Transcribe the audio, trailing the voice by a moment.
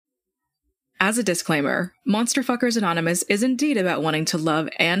As a disclaimer, Monster Fuckers Anonymous is indeed about wanting to love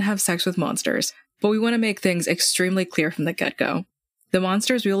and have sex with monsters, but we want to make things extremely clear from the get-go. The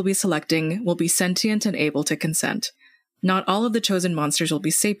monsters we will be selecting will be sentient and able to consent. Not all of the chosen monsters will be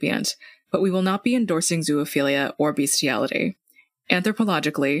sapient, but we will not be endorsing zoophilia or bestiality.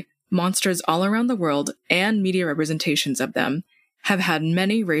 Anthropologically, monsters all around the world, and media representations of them, have had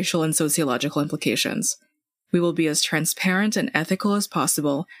many racial and sociological implications. We will be as transparent and ethical as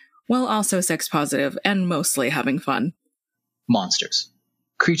possible, while also sex-positive and mostly having fun. Monsters.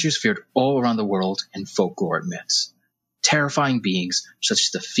 Creatures feared all around the world in folklore and myths. Terrifying beings such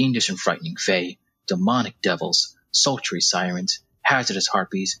as the fiendish and frightening fae, demonic devils, sultry sirens, hazardous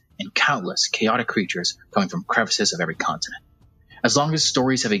harpies, and countless chaotic creatures coming from crevices of every continent. As long as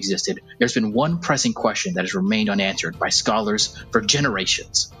stories have existed, there's been one pressing question that has remained unanswered by scholars for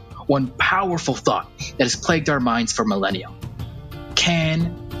generations. One powerful thought that has plagued our minds for millennia.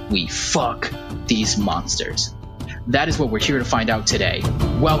 Can we fuck these monsters? That is what we're here to find out today.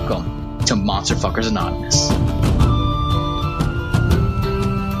 Welcome to Monster Fuckers Anonymous.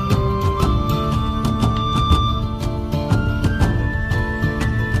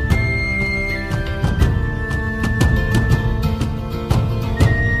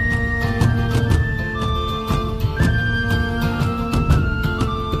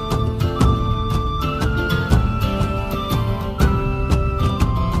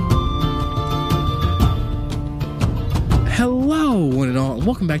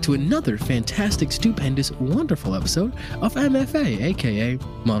 Welcome back to another fantastic, stupendous, wonderful episode of MFA, aka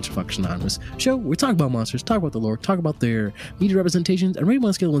Monster Fuckers Anonymous show. We talk about monsters, talk about the lore, talk about their media representations, and rate them on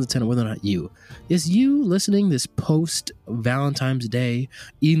a scale of 1 to 10 on whether or not you listening this post Valentine's Day,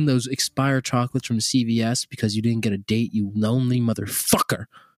 eating those expired chocolates from CVS because you didn't get a date, you lonely motherfucker.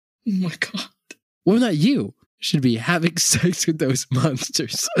 Oh my god. Whether or not you should be having sex with those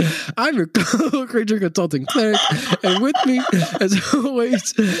monsters. I'm your creature consulting cleric, and with me, as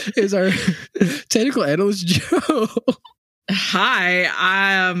always, is our technical analyst, Joe. Hi,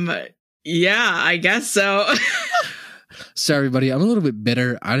 I guess so. So everybody, I'm a little bit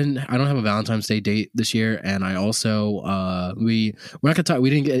bitter. I don't have a Valentine's Day date this year, and I also we're not gonna talk.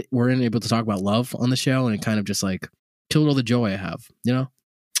 We weren't able to talk about love on the show, and it kind of just like killed all the joy I have, you know.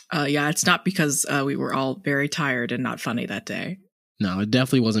 Yeah, it's not because we were all very tired and not funny that day. No, it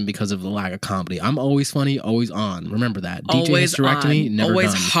definitely wasn't because of the lack of comedy. I'm always funny, always on. Remember that. Always DJ has directed me, never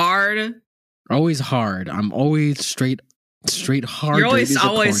always done. Hard. Always hard. I'm always straight hard. You're always straight.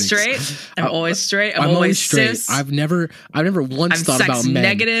 I'm always straight. I'm always straight. cis. I've never once thought about men.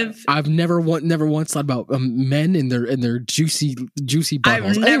 Negative. I've never once thought about men in their juicy buttholes.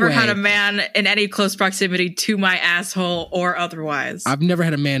 I've never had a man in any close proximity to my asshole or otherwise. I've never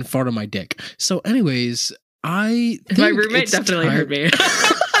had a man fart on my dick. So, anyways, I think my roommate definitely heard me.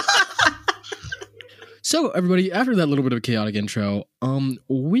 So, everybody, after that little bit of a chaotic intro,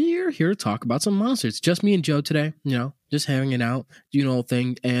 we're here to talk about some monsters. Just me and Joe today, you know, just hanging out, doing the whole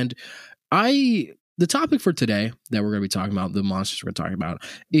thing. And the topic for today that we're going to be talking about, the monsters we're talking about,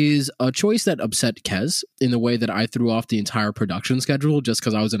 is a choice that upset Kez in the way that I threw off the entire production schedule just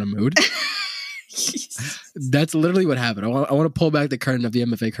because I was in a mood. That's literally what happened. I want to pull back the curtain of the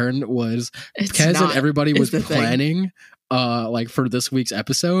MFA curtain. Was Kez and everybody was planning like for this week's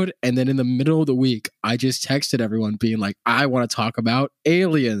episode, and then in the middle of the week I just texted everyone being like, I want to talk about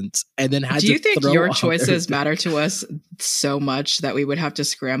aliens, and then do you think your choices matter to us so much that we would have to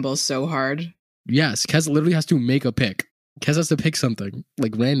scramble so hard? Yes, Kez literally has to make a pick. Kez has to pick something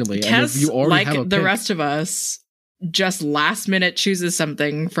like randomly. Kez, and if you already have a the pick, rest of us, just last minute chooses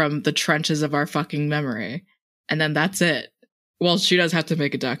something from the trenches of our fucking memory, and then that's it. Well, she does have to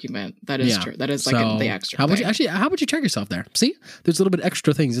make a document. That is true. That is like the extra. How about you check yourself there? See, there's a little bit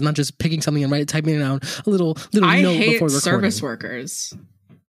extra things. It's not just picking something and typing it down. A little I note hate before recording. Service workers.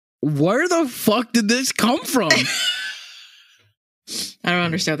 Where the fuck did this come from? I don't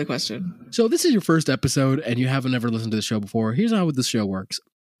understand the question. So this is your first episode and you haven't ever listened to the show before. Here's how this show works.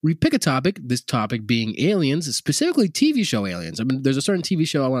 We pick a topic, this topic being aliens, specifically TV show aliens. I mean, there's a certain TV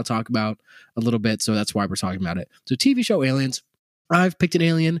show I want to talk about a little bit, so that's why we're talking about it. So TV show aliens, I've picked an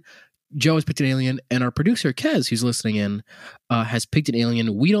alien, Joe has picked an alien, and our producer, Kez, who's listening in, has picked an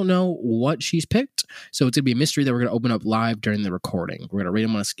alien. We don't know what she's picked, so it's going to be a mystery that we're going to open up live during the recording. We're going to rate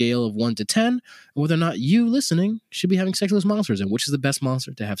them on a scale of 1 to 10, and whether or not you listening should be having sex with those monsters, and which is the best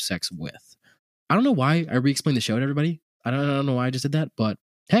monster to have sex with. I don't know why I re-explained the show to everybody. I don't know why I just did that, but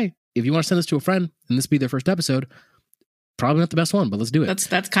hey, if you want to send this to a friend, and this be their first episode, probably not the best one, but let's do it.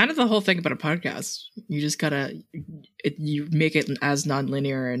 That's kind of the whole thing about a podcast. You just gotta you make it as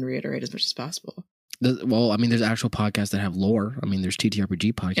non-linear and reiterate as much as possible. Well, I mean, there's actual podcasts that have lore. I mean, there's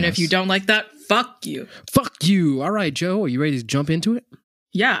TTRPG podcasts. And if you don't like that, fuck you. Fuck you. All right, Joe, are you ready to jump into it?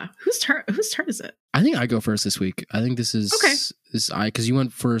 Yeah. Whose turn is it? I think I go first this week. I think this is okay. Because you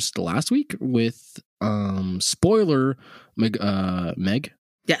went first last week with spoiler Meg.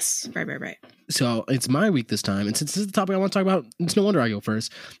 Yes. Right. So it's my week this time, and since this is the topic I want to talk about, it's no wonder I go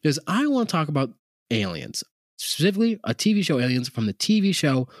first, because I want to talk about aliens, specifically a TV show, Aliens, from the TV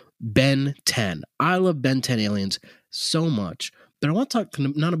show Ben 10. I love Ben 10 aliens so much, but I want to talk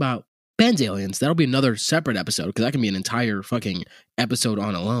not about Ben's aliens. That'll be another separate episode, because that can be an entire fucking episode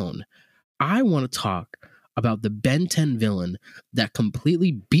on alone. I want to talk about the Ben 10 villain that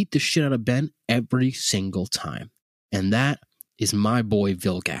completely beat the shit out of Ben every single time, and that is my boy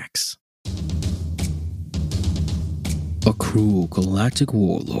Vilgax. A cruel galactic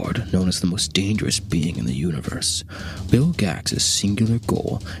warlord known as the most dangerous being in the universe, Vilgax's singular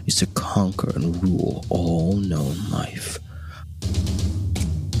goal is to conquer and rule all known life.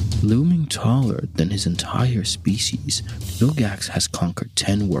 Looming taller than his entire species, Vilgax has conquered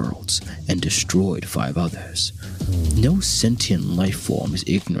 10 worlds and destroyed 5 others. No sentient life form is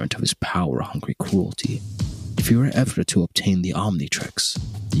ignorant of his power-hungry cruelty. If he were ever to obtain the Omnitrix,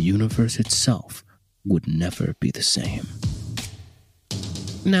 the universe itself would never be the same.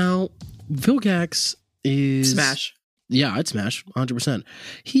 Now, Vilgax is... Smash. Yeah, I'd smash, 100%.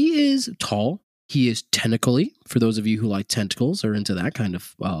 He is tall. He is tentacly, for those of you who like tentacles or into that kind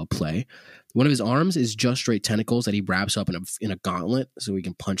of play. One of his arms is just straight tentacles that he wraps up in a gauntlet so he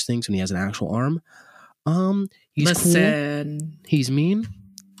can punch things when he has an actual arm. He's cool. He's mean.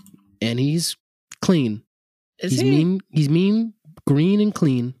 And he's clean. He's mean, green, and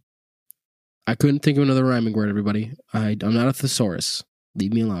clean. I couldn't think of another rhyming word, everybody. I'm not a thesaurus.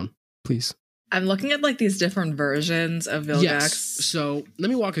 Leave me alone, please. I'm looking at like these different versions of Vilgax. Yes. So let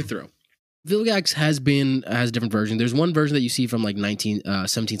me walk you through. Vilgax has a different version. There's one version that you see from like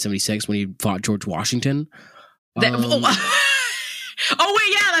 1776 when he fought George Washington. Oh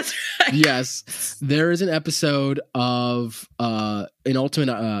wait, yeah, that's right. Yes, there is an episode of an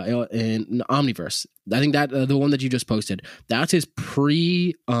Ultimate in Omniverse. I think that the one that you just posted, that's his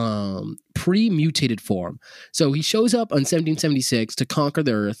pre-mutated form. So he shows up on 1776 to conquer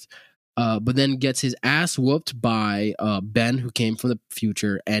the Earth, but then gets his ass whooped by Ben, who came from the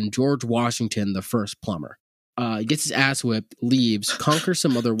future, and George Washington, the first plumber. Gets his ass whipped, leaves, conquers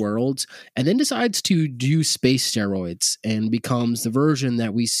some other worlds, and then decides to do space steroids and becomes the version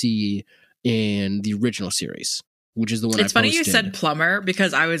that we see in the original series, which is the one I posted. It's funny you said plumber,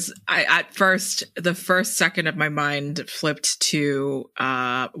 because at first, the first second of my mind flipped to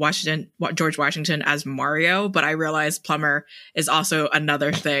George Washington as Mario, but I realized plumber is also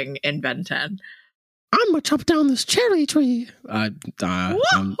another thing in Ben 10. I'm gonna chop down this cherry tree. Wahoo!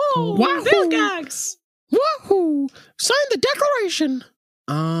 Vilgax! Woohoo! Sign the declaration.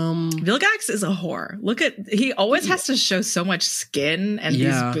 Vilgax is a whore. He always has to show so much skin and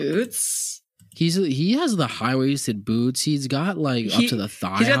these boots. He has the high-waisted boots. He's got up to the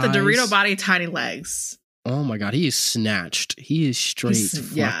thigh. He's got the Dorito body, tiny legs. Oh my god, he is snatched. He is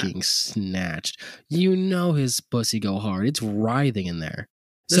fucking snatched. You know his pussy go hard. It's writhing in there.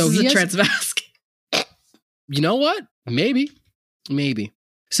 This is a transvasc. You know what? Maybe.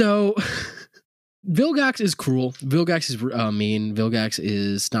 So Vilgax is cruel. Vilgax is mean. Vilgax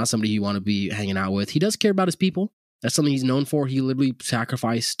is not somebody you want to be hanging out with. He does care about his people. That's something he's known for. He literally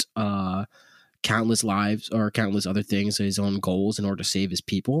sacrificed countless lives or countless other things, his own goals, in order to save his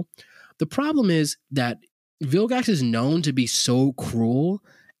people. The problem is that Vilgax is known to be so cruel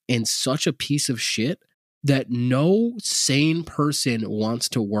and such a piece of shit that no sane person wants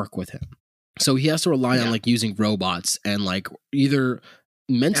to work with him. So he has to rely on using robots and either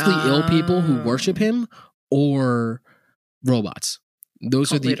mentally ill people who worship him or robots. Those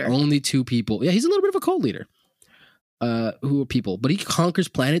cult are the leader. Only two people. Yeah, he's a little bit of a cult leader. Who are people, but he conquers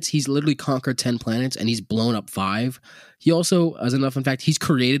planets. He's literally conquered 10 planets and he's blown up 5. He also, as enough in fact, he's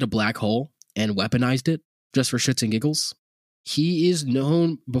created a black hole and weaponized it just for shits and giggles. He is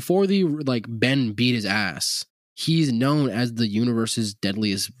known before Ben beat his ass. He's known as the universe's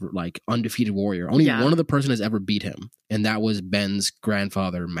deadliest undefeated warrior. Only one other person has ever beat him, and that was Ben's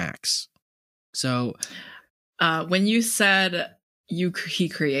grandfather, Max. So, when you said he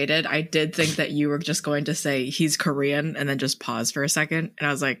created, I did think that you were just going to say he's Korean and then just pause for a second, and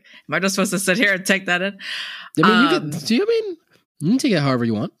I was like, am I just supposed to sit here and take that in? You can take it however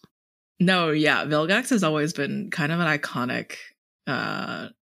you want. No, yeah, Vilgax has always been kind of an iconic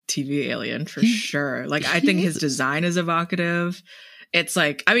TV alien for sure. I think his design is evocative. It's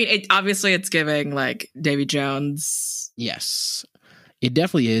obviously it's giving Davy Jones. Yes, it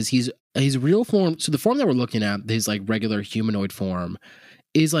definitely is. He's his real form. So the form that we're looking at, his like regular humanoid form,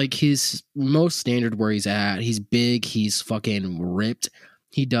 is like his most standard where he's at. He's big. He's fucking ripped.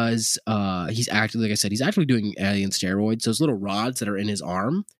 He does. He's actually, like I said, he's actually doing alien steroids. Those little rods that are in his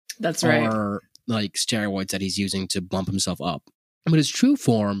arm. That's right. Are like steroids that he's using to bump himself up. But his true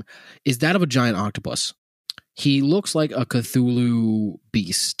form is that of a giant octopus. He looks like a Cthulhu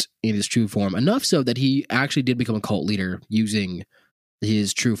beast in his true form, enough so that he actually did become a cult leader using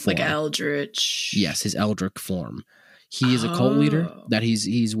his true form. Like Eldritch. Yes, his Eldritch form. He is a cult leader that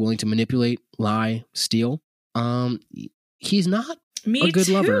he's willing to manipulate, lie, steal. He's not a good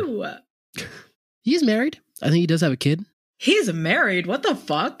lover. He's married. I think he does have a kid. He's married? What the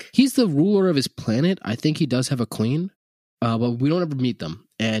fuck? He's the ruler of his planet. I think he does have a queen, but we don't ever meet them.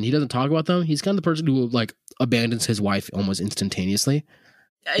 And he doesn't talk about them. He's kind of the person who like abandons his wife almost instantaneously.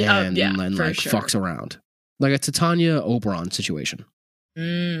 And like sure. Fucks around. Like a Titania Oberon situation.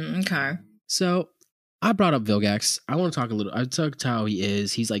 Okay. So I brought up Vilgax. I want to talk a little. I talked how he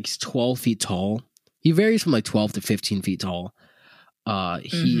is. He's like 12 feet tall. He varies from like 12 to 15 feet tall.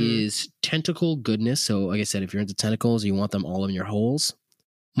 He is tentacle goodness. So like I said, if you're into tentacles, you want them all in your holes.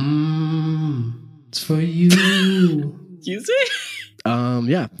 It's for you. You see?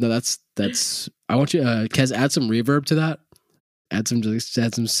 Yeah. No, that's. I want you, Kez, add some reverb to that. Add some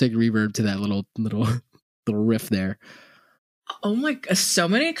sick reverb to that little riff there. Oh my! So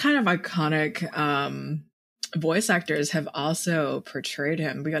many kind of iconic voice actors have also portrayed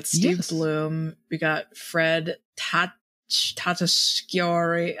him. We got Steve Bloom. We got Fred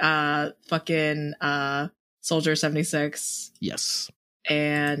Tatasciore, fucking Soldier 76. Yes.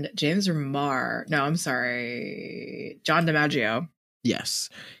 And James Remar. No, I'm sorry. John DiMaggio. Yes.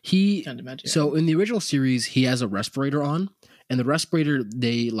 So in the original series, he has a respirator on. And the respirator,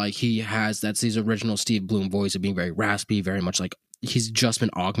 that's his original Steve Bloom voice of being very raspy, very much like he's just been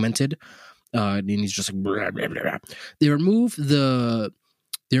augmented. And he's just like, blah, blah, blah, blah. They remove the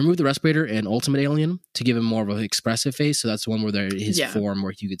respirator in Ultimate Alien to give him more of an expressive face. So that's the one where his form,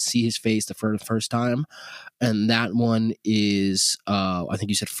 where you could see his face the first time. And that one is, I think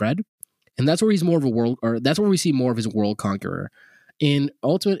you said Fred. And that's where he's more of that's where we see more of his world conqueror. In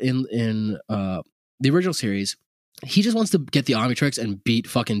Ultimate, in the original series, he just wants to get the Omnitrix and beat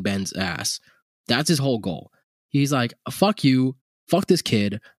fucking Ben's ass. That's his whole goal. He's like, fuck you, fuck this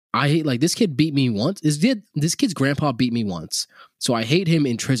kid. I hate, like, this kid beat me once. This kid's grandpa beat me once. So I hate him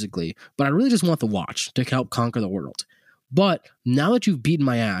intrinsically, but I really just want the watch to help conquer the world. But now that you've beaten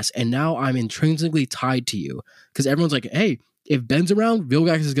my ass, and now I'm intrinsically tied to you, because everyone's like, hey, if Ben's around,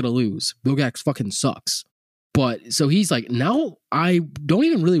 Vilgax is going to lose. Vilgax fucking sucks. But so he's like, now I don't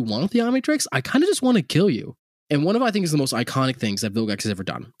even really want the Omnitrix. I kind of just want to kill you. And one of, I think, is the most iconic things that Vilgax has ever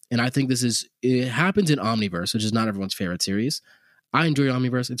done. And I think it happens in Omniverse, which is not everyone's favorite series. I enjoy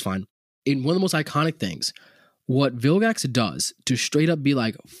Omniverse. It's fine. In one of the most iconic things, what Vilgax does to straight up be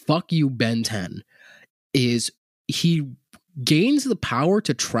like, fuck you, Ben 10, is he gains the power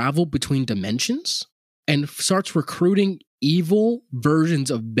to travel between dimensions and starts recruiting evil versions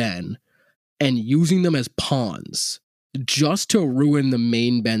of Ben and using them as pawns just to ruin the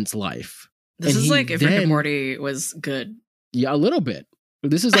main Ben's life. This is like if Rick and Morty was good. Yeah, a little bit.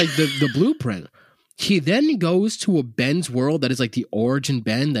 This is like the blueprint. He then goes to a Ben's world that is like the origin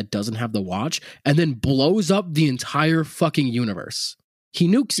Ben that doesn't have the watch, and then blows up the entire fucking universe. He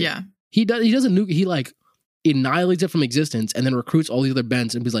nukes it. Yeah. He doesn't nuke. He like annihilates it from existence, and then recruits all the other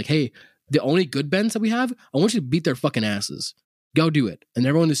Bens and be like, hey, the only good Bens that we have, I want you to beat their fucking asses. Go do it. And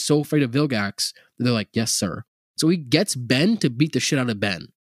everyone is so afraid of Vilgax that they're like, yes, sir. So he gets Ben to beat the shit out of Ben.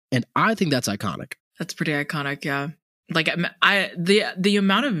 And I think that's iconic. That's pretty iconic, yeah. Like the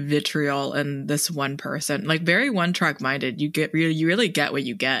amount of vitriol in this one person, like very one-track minded. You really get what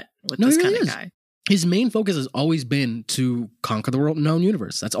you get with this kind of guy. His main focus has always been to conquer the world known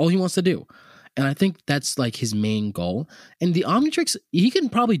universe. That's all he wants to do. And I think that's like his main goal. And the Omnitrix, he can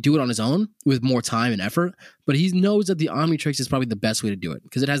probably do it on his own with more time and effort, but he knows that the Omnitrix is probably the best way to do it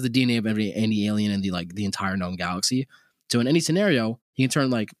because it has the DNA of any alien in the entire known galaxy. So in any scenario, he can turn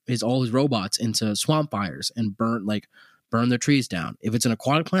like all his robots into swamp fires and burn their trees down. If it's an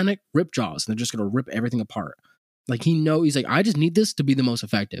aquatic planet, rip jaws, and they're just gonna rip everything apart. Like he's like, I just need this to be the most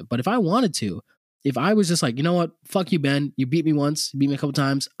effective. But if I wanted to, if I was just like, you know what, fuck you, Ben, you beat me once, you beat me a couple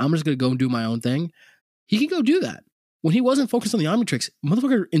times, I'm just gonna go and do my own thing. He can go do that. When he wasn't focused on the Omnitrix,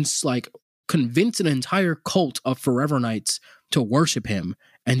 motherfucker convinced an entire cult of Forever Knights to worship him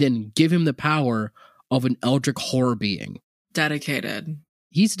and then give him the power of an eldritch horror being. Dedicated.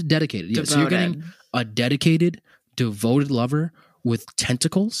 He's dedicated. Yeah. So you're getting a dedicated, devoted lover with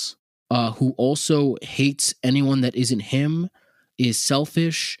tentacles, who also hates anyone that isn't him, is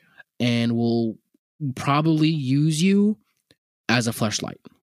selfish, and will probably use you as a fleshlight.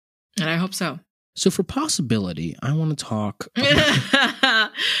 And I hope so. So for possibility, I want to talk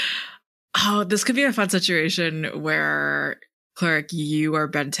Oh, this could be a fun situation where, Cleric, you are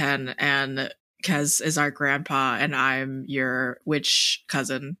Ben 10 and Kez is our grandpa and I'm your witch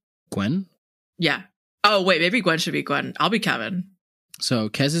cousin. Gwen? Yeah. Oh, wait, maybe Gwen should be Gwen. I'll be Kevin. So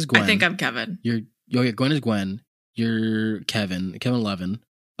Kez is Gwen. I think I'm Kevin. Gwen is Gwen. You're Kevin 11.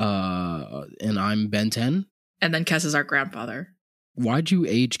 And I'm Ben 10. And then Kez is our grandfather. Why'd you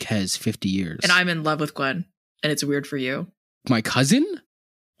age Kez 50 years? And I'm in love with Gwen. And it's weird for you. My cousin?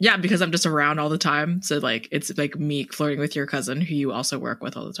 Yeah, because I'm just around all the time. So like it's like me flirting with your cousin who you also work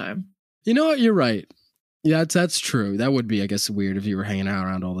with all the time. You know what? You're right. Yeah, that's true. That would be, I guess, weird if you were hanging out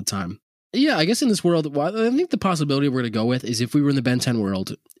around all the time. Yeah, I guess in this world, I think the possibility we're going to go with is if we were in the Ben 10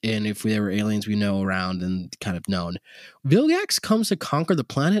 world and if there were aliens we know around and kind of known, Vilgax comes to conquer the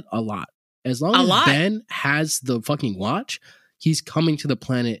planet a lot. As long as Ben has the fucking watch, he's coming to the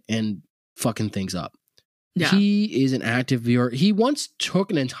planet and fucking things up. Yeah. He is an active viewer. He once took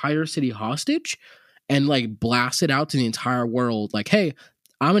an entire city hostage and like blasted out to the entire world like, hey,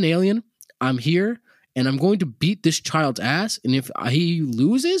 I'm an alien. I'm here. And I'm going to beat this child's ass. And if he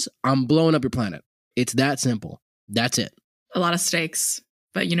loses, I'm blowing up your planet. It's that simple. That's it. A lot of stakes.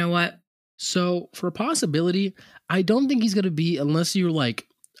 But you know what? So for a possibility, I don't think he's going to be, unless you're like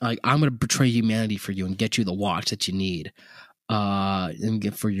I'm going to betray humanity for you and get you the watch that you need. And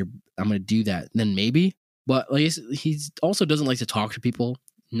get I'm going to do that. Then maybe. But like he also doesn't like to talk to people.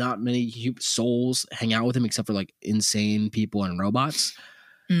 Not many souls hang out with him except for like insane people and robots.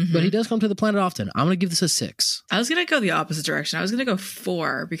 Mm-hmm. But he does come to the planet often. I'm going to give this a 6. I was going to go the opposite direction. I was going to go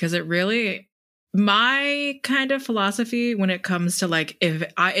 4 because it really, my kind of philosophy when it comes to like, if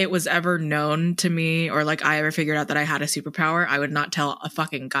it was ever known to me or like I ever figured out that I had a superpower, I would not tell a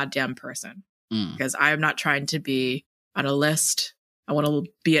fucking goddamn person because I am not trying to be on a list. I want to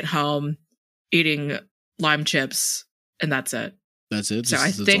be at home eating lime chips and that's it. That's it? So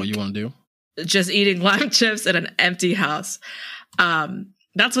that's all you want to do? Just eating lime chips in an empty house.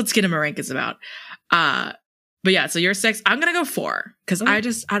 That's what Skinamarink is about. But yeah, so you're 6. I'm going to go 4 because I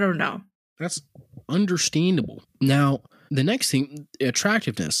don't know. That's understandable. Now, the next thing,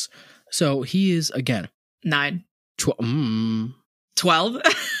 attractiveness. So he is, again, 9. 12?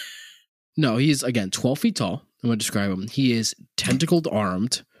 No, he is, again, 12 feet tall. I'm going to describe him. He is tentacled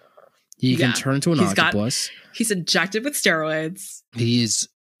armed. He can turn into an octopus. He's injected with steroids. He is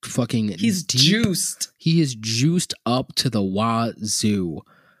fucking juiced. He is juiced up to the wazoo.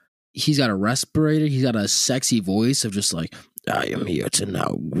 He's got a respirator. He's got a sexy voice of just like, I am here to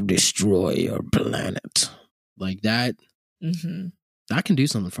now destroy your planet. Like that. Mm-hmm. That can do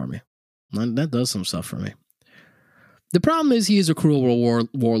something for me. That does some stuff for me. The problem is he is a cruel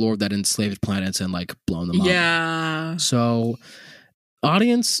warlord that enslaved planets and like blown them up. Yeah. So,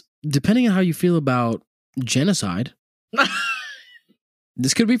 audience, depending on how you feel about genocide,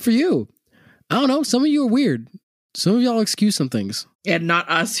 this could be for you. I don't know. Some of you are weird. Some of y'all excuse some things. And not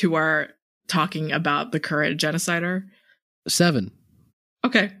us who are talking about the current genocider. 7.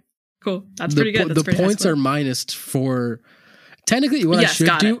 Okay, cool. That's pretty good. That's the points are minused for... Technically, what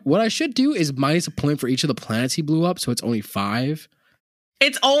I should do is minus a point for each of the planets he blew up, so it's only 5.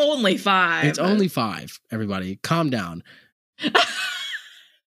 It's only 5. It's only 5, everybody. Calm down.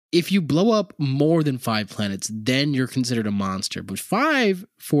 If you blow up more than 5 planets, then you're considered a monster. But 5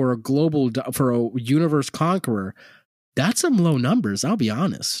 for a universe conqueror, that's some low numbers, I'll be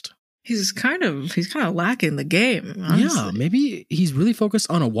honest. He's kind of lacking the game, honestly. Yeah, maybe he's really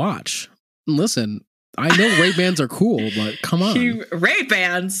focused on a watch. Listen, I know Ray-Bans are cool, but come on.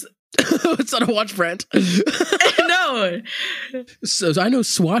 Ray-Bans? It's not a watch, friend. No. So I know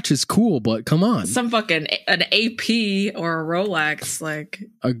Swatch is cool, but come on. Some fucking an AP or a Rolex, like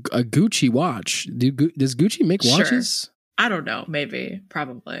a Gucci watch. Does Gucci make watches? Sure. I don't know. Maybe,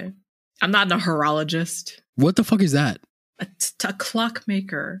 probably. I'm not a horologist. What the fuck is that? A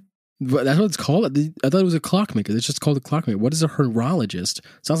clockmaker. That's what it's called. I thought it was a clockmaker. It's just called a clockmaker. What is a horologist?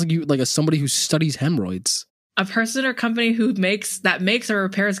 Sounds like somebody who studies hemorrhoids. A person or company who makes or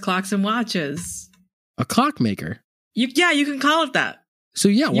repairs clocks and watches. A clockmaker. You can call it that. So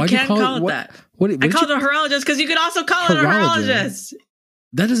yeah, why do you call it that? I call it a horologist because you can also call it a horologist.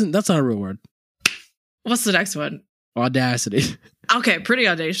 That's not a real word. What's the next one? Audacity. Okay, pretty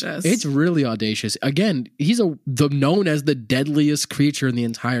audacious. It's really audacious. Again, he's known as the deadliest creature in the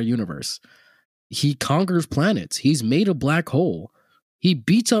entire universe. He conquers planets. He's made a black hole. He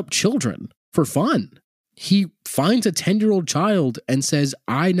beats up children for fun. He finds a 10-year-old child and says,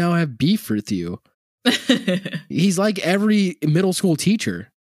 I now have beef with you. He's like every middle school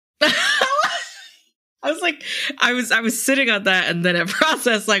teacher. I was like, I was sitting on that, and then it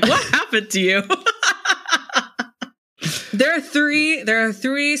processed like, what happened to you? There are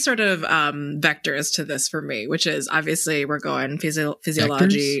three sort of vectors to this for me, which is obviously we're going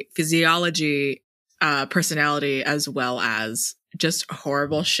physiology, personality, as well as just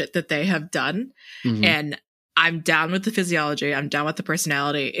horrible shit that they have done. Mm-hmm. And I'm down with the physiology. I'm down with the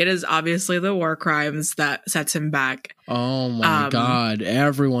personality. It is obviously the war crimes that sets him back. Oh my God.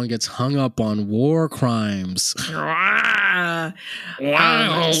 Everyone gets hung up on war crimes. Wow.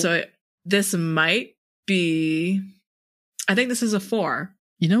 So this might be, I think this is a 4.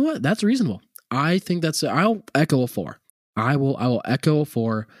 You know what? That's reasonable. I think I'll echo a 4. I will echo a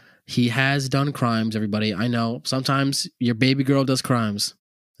 4. He has done crimes, everybody. I know. Sometimes your baby girl does crimes.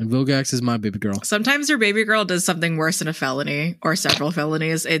 And Vilgax is my baby girl. Sometimes your baby girl does something worse than a felony or several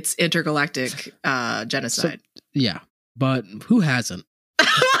felonies. It's intergalactic genocide. So, yeah. But who hasn't? What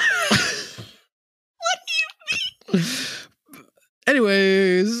do you mean?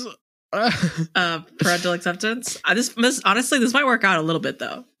 Anyways. Parental acceptance. Honestly, this might work out a little bit,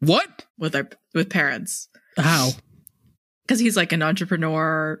 though. What? With parents. How? Because he's like an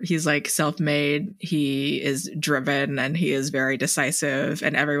entrepreneur, he's like self-made, he is driven, and he is very decisive,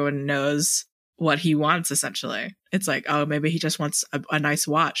 and everyone knows what he wants, essentially. It's like, oh, maybe he just wants a nice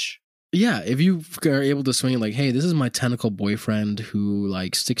watch. Yeah, if you are able to swing it like, hey, this is my tentacle boyfriend who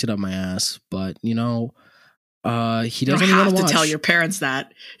like sticks it up my ass, but you know, he doesn't want to watch. Tell your parents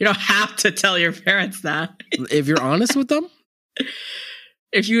that. You don't have to tell your parents that. If you're honest with them.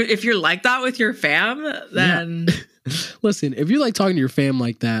 If you're like that with your fam, then... Yeah. Listen, if you like talking to your fam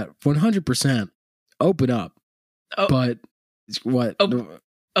like that, 100%, open up. Oh. But what? Open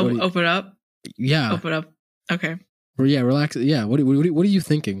up? Yeah. Open up. Okay. Or yeah, relax. Yeah, what are you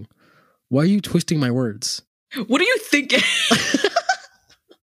thinking? Why are you twisting my words? What are you thinking?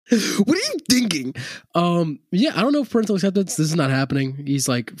 What are you thinking? Yeah, I don't know if parental acceptance, this is not happening. He's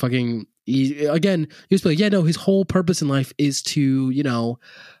like fucking... He was like, yeah, no, his whole purpose in life is to, you know,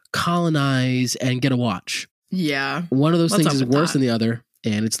 colonize and get a watch. Yeah. One of those things is worse than the other,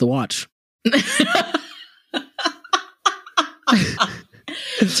 and it's the watch. To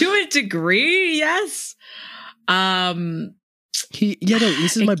a degree, yes.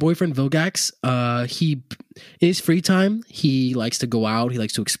 This is my boyfriend Vilgax. He in his free time, he likes to go out, he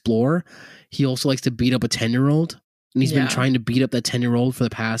likes to explore. He also likes to beat up a 10-year-old, and he's been trying to beat up that 10-year-old for the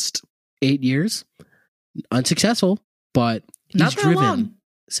past 8 years. Unsuccessful, but he's driven. Long.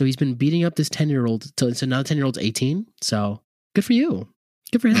 So he's been beating up this 10-year-old. So now the 10-year-old's 18. So good for you.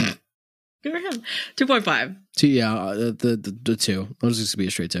 Good for him. Good for him. 2.5. 2, yeah, the 2. I'll just be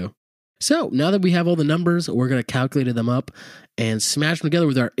a straight 2. So now that we have all the numbers, we're going to calculate them up and smash them together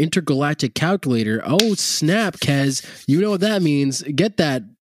with our intergalactic calculator. Oh, snap, Kez. You know what that means. Get that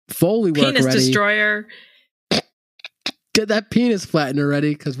Foley work penis ready. Penis destroyer. Get that penis flattener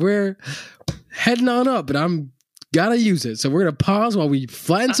ready, because we're heading on up, but I'm gotta use it. So we're gonna pause while we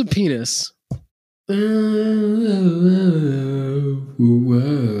flatten some penis.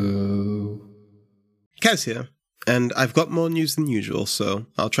 Kaz here, and I've got more news than usual, so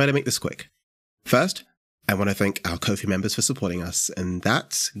I'll try to make this quick. First, I want to thank our Ko-fi members for supporting us, and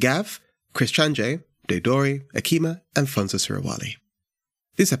that's Gav, Chris Chanjay, Daydori, Akima, and Fonzo Surawali.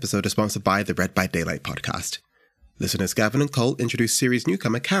 This episode is sponsored by the Red by Daylight podcast. Listeners Gavin and Cole introduce series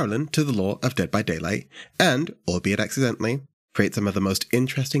newcomer Carolyn to the lore of Dead by Daylight, and, albeit accidentally, create some of the most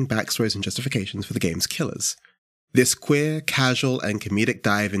interesting backstories and justifications for the game's killers. This queer, casual, and comedic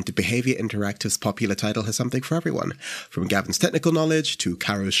dive into Behavior Interactive's popular title has something for everyone, from Gavin's technical knowledge to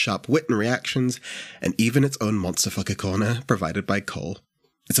Caro's sharp wit and reactions, and even its own monsterfucker corner provided by Cole.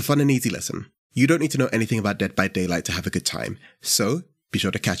 It's a fun and easy listen. You don't need to know anything about Dead by Daylight to have a good time, so be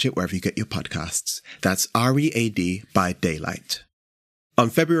sure to catch it wherever you get your podcasts. That's READ by Daylight. On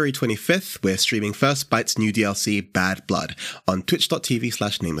February 25th, we're streaming First Bite's new DLC, Bad Blood, on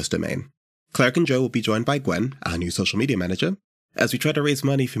twitch.tv/namelessdomain. Cleric and Joe will be joined by Gwen, our new social media manager, as we try to raise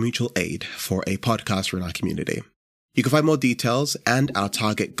money for mutual aid for a podcaster in our community. You can find more details and our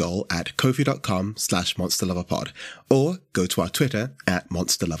target goal at ko-fi.com/monsterloverpod, or go to our Twitter at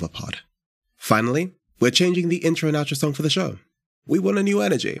monsterloverpod. Finally, we're changing the intro and outro song for the show. We want a new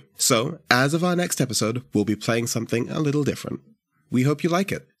energy, so as of our next episode, we'll be playing something a little different. We hope you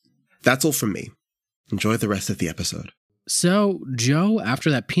like it. That's all from me. Enjoy the rest of the episode. So, Joe,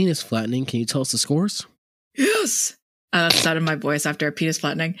 after that penis flattening, can you tell us the scores? Yes! That's the sound of my voice after a penis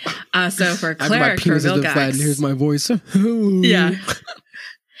flattening. So for Cleric, for Vilgax, here's my voice. Yeah.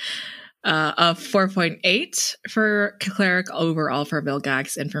 A 4.8 for Cleric overall for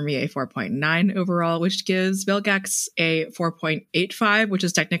Vilgax, and for me a 4.9 overall, which gives Vilgax a 4.85, which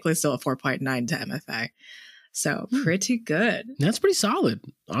is technically still a 4.9 to MFA. So pretty good. That's pretty solid.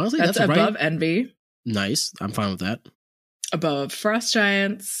 Honestly, that's above right. Envy. Nice. I'm fine with that. Above Frost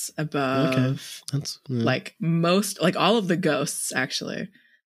Giants, above that's like most, like all of the ghosts, actually.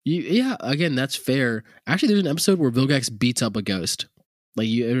 Yeah, again, that's fair. Actually, there's an episode where Vilgax beats up a ghost. Like,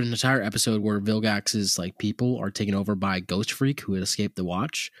 there's an entire episode where Vilgax's like people are taken over by a ghost freak who had escaped the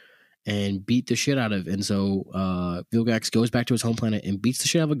watch and beat the shit out of. And so Vilgax goes back to his home planet and beats the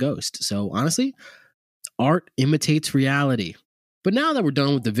shit out of a ghost. So honestly, art imitates reality. But now that we're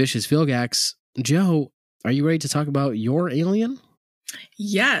done with the vicious Vilgax, Joe, are you ready to talk about your alien?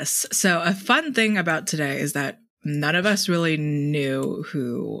 Yes. So a fun thing about today is that none of us really knew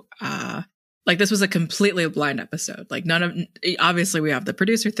who, like this was a completely blind episode. Like obviously we have the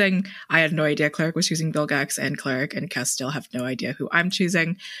producer thing. I had no idea Cleric was choosing Vilgax, and Cleric and Kes still have no idea who I'm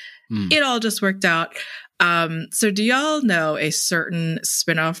choosing. It all just worked out. So do y'all know a certain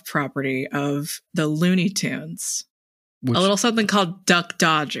spin-off property of the Looney Tunes? A little something called Duck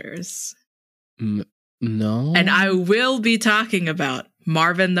Dodgers. No. And I will be talking about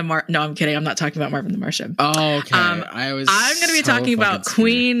Marvin the No, I'm kidding. I'm not talking about Marvin the Martian. Oh, okay. I'm going to be talking about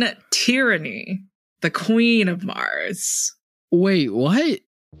Queen Tyranny, the Queen of Mars. Wait, what?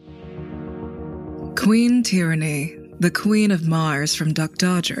 Queen Tyranny, the Queen of Mars from Duck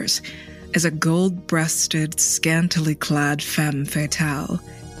Dodgers, is a gold-breasted, scantily clad femme fatale.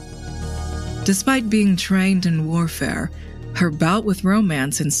 Despite being trained in warfare, her bout with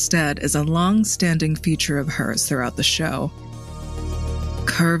romance instead is a long-standing feature of hers throughout the show.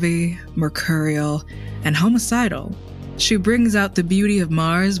 Curvy, mercurial, and homicidal, she brings out the beauty of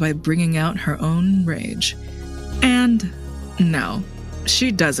Mars by bringing out her own rage. And no,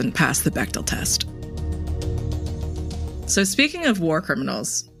 she doesn't pass the Bechdel test. So speaking of war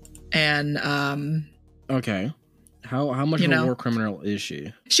criminals, and okay, how much of a war criminal is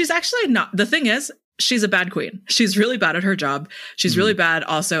she? She's actually not. The thing is, she's a bad queen. She's really bad at her job. She's really bad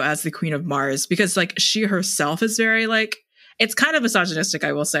also as the Queen of Mars, because like she herself is very like, it's kind of misogynistic,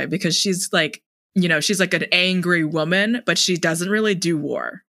 I will say, because she's like, you know, she's like an angry woman, but she doesn't really do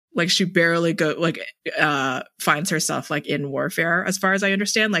war. Like she barely finds herself like in warfare, as far as I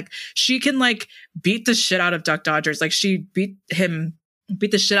understand. Like she can like beat the shit out of Duck Dodgers. Like she beat the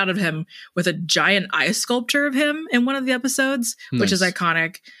shit out of him with a giant ice sculpture of him in one of the episodes, which is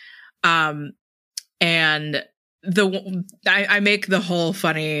iconic. And I make the whole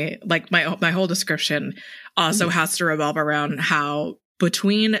funny, like my whole description also has to revolve around how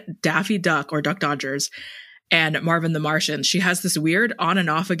between Daffy Duck or Duck Dodgers and Marvin the Martian, she has this weird on and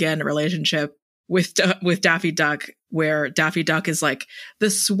off again relationship with Daffy Duck, where Daffy Duck is like the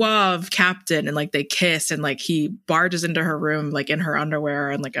suave captain, and like they kiss, and like he barges into her room like in her underwear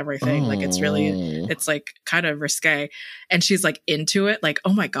and like everything. Like it's like kind of risque, and she's like into it, like,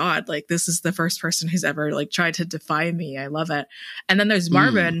 oh my god, like this is the first person who's ever like tried to defy me. I love it. And then there's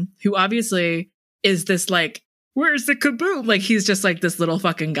Marvin, who obviously is this like, where's the kaboom? Like he's just like this little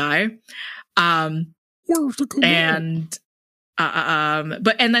fucking guy. Where's the kaboom? And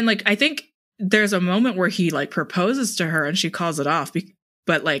and then like I think there's a moment where he like proposes to her and she calls it off.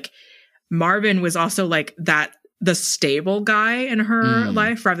 But like Marvin was also like the stable guy in her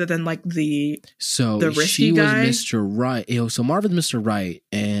life rather than like the risky she guy. Was Mr. Right. So Marvin's Mr. Right,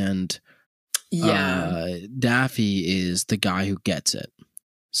 and Daffy is the guy who gets it.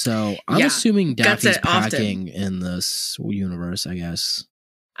 So I'm assuming Daffy's packing in this universe, I guess.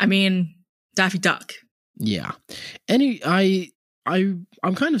 I mean, Daffy Duck. Yeah.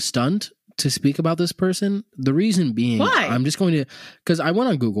 I'm kind of stunned to speak about this person. The reason being, why? I'm just going to, because I went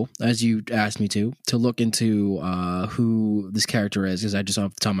on Google, as you asked me to look into who this character is, because I just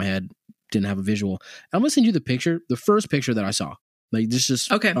off the top of my head didn't have a visual. I'm going to send you the first picture that I saw. Like this just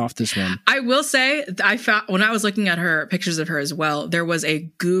off this one. I will say, I found when I was looking at her pictures of her as well, there was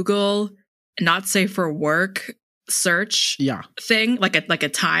a Google not safe for work search thing, like a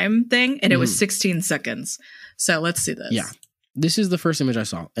time thing, and it was 16 seconds. So let's see this. Yeah. This is the first image I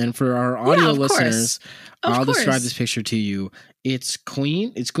saw. And for our audio listeners, I'll describe this picture to you. It's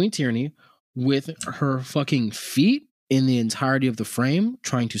Queen Tyranny with her fucking feet in the entirety of the frame,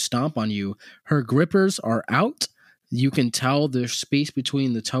 trying to stomp on you. Her grippers are out. You can tell there's space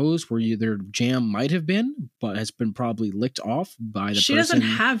between the toes where their jam might have been, but has been probably licked off by the person. She doesn't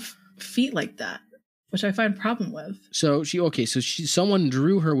have feet like that, which I find a problem with. So someone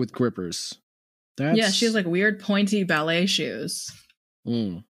drew her with grippers. She has like weird pointy ballet shoes.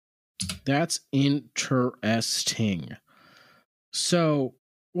 That's interesting. So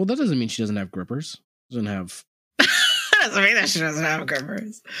Well, that doesn't mean she doesn't have grippers. Doesn't have. That doesn't mean that she doesn't have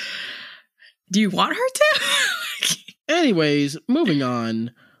grippers. Do you want her to? Anyways, moving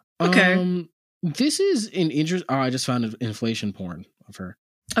on. Okay. This is an interest. Oh, I just found an inflation porn of her.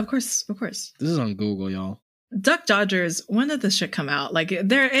 Of course. This is on Google, y'all. Duck Dodgers, when did this shit come out? Like,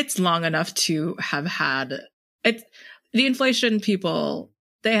 it's long enough to have had it. The inflation people,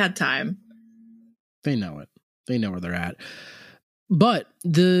 they had time. They know it. They know where they're at. But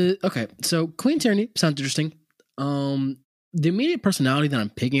so Queen Tyranny sounds interesting. The immediate personality that I'm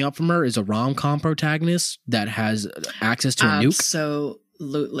picking up from her is a rom-com protagonist that has access to a nuke.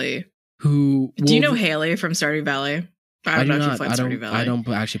 Absolutely. Do you know Haley from Stardew Valley? I don't know if you played Stardew Valley. I don't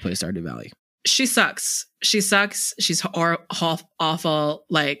actually play Stardew Valley. She sucks. She's awful.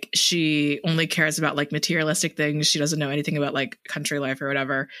 Like, she only cares about like materialistic things. She doesn't know anything about like country life or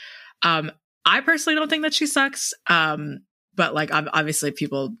whatever. I personally don't think that she sucks. But like, obviously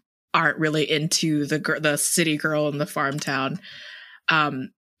people aren't really into the city girl in the farm town.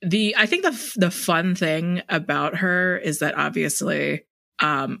 I think the fun thing about her is that obviously,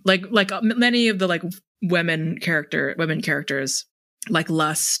 like many of the like women characters, like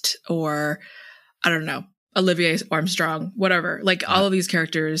Lust or I don't know, Olivia Armstrong, whatever, like all of these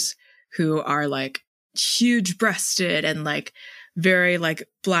characters who are like huge breasted and like very like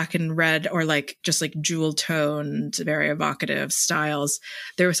black and red or like just like jewel toned, very evocative styles.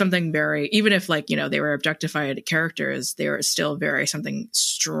 There was something very, even if like, you know, they were objectified characters, they were still very something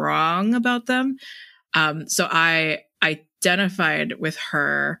strong about them. So I identified with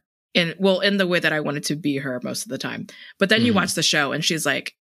her in the way that I wanted to be her most of the time. But then you watch the show and she's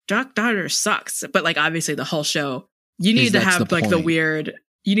like, Duck Dodger sucks. But like, obviously the whole show, you need to have like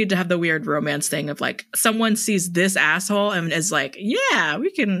you need to have the weird romance thing of like someone sees this asshole and is like, yeah,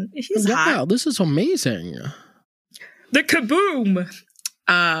 he's hot. Wow, this is amazing. The kaboom.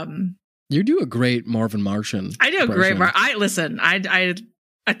 You do a great Marvin Martian. I do a great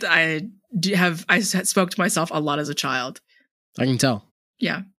I spoke to myself a lot as a child. I can tell.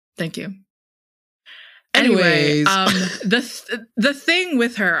 Yeah. Thank you. Anyways. Anyway, the thing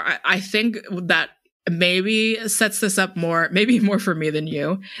with her, I think that maybe sets this up maybe more for me than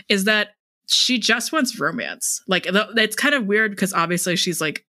you, is that she just wants romance. Like, it's kind of weird because obviously she's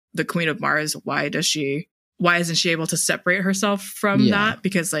like the Queen of Mars. Why isn't she able to separate herself from that?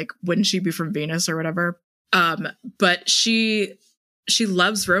 Because like, wouldn't she be from Venus or whatever? But she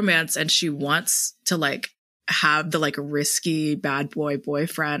loves romance and she wants to like have the like risky bad boy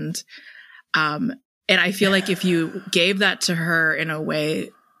boyfriend. And I feel like if you gave that to her in a way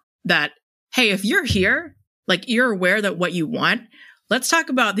that, hey, if you're here, like you're aware that what you want, let's talk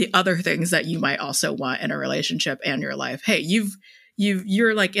about the other things that you might also want in a relationship and your life. Hey,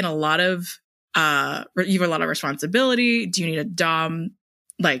 you're like in a lot of, you have a lot of responsibility. Do you need a dom?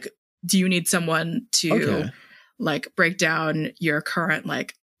 Like, do you need someone to like break down your current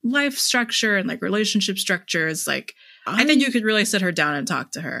like life structure and like relationship structures? Like, I think you could really sit her down and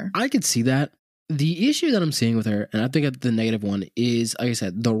talk to her. I could see that. The issue that I'm seeing with her, and I think the negative one, is, like I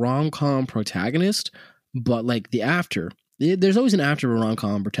said, the rom-com protagonist, but like the after. There's always an after a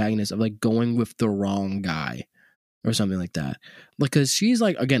rom-com protagonist of like going with the wrong guy or something like that. Like, because she's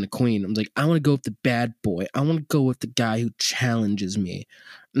like, again, a queen. I'm like, I want to go with the bad boy. I want to go with the guy who challenges me.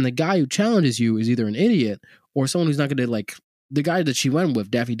 And the guy who challenges you is either an idiot or someone who's not going to like, the guy that she went with,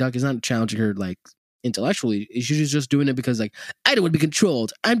 Daffy Duck, is not challenging her like intellectually. She's just doing it because like, I don't want to be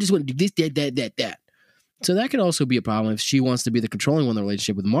controlled. I'm just want to do this, that. So that could also be a problem if she wants to be the controlling one in the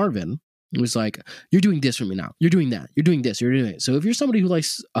relationship with Marvin. It was like, you're doing this for me now. You're doing that. You're doing this. You're doing it. So if you're somebody who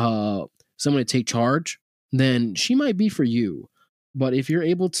likes someone to take charge, then she might be for you. But if you're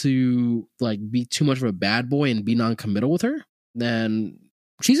able to like be too much of a bad boy and be non-committal with her, then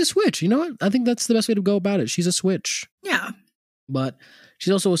she's a switch. You know what? I think that's the best way to go about it. She's a switch. Yeah. But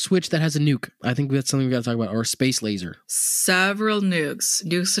she's also a switch that has a nuke. I think that's something we got to talk about. Or a space laser. Several nukes.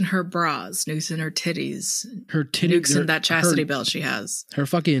 Nukes in her bras. Nukes in her titties. Her titties. Nukes in that chastity belt she has. Her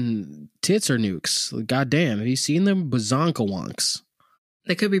fucking tits are nukes. God damn. Have you seen them? Bazonka wonks.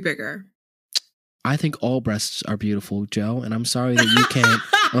 They could be bigger. I think all breasts are beautiful, Joe, and I'm sorry that you can't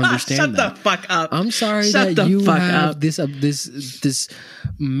understand that. Shut the fuck up. I'm sorry that you have this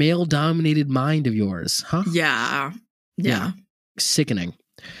male-dominated mind of yours, huh? Yeah. Sickening.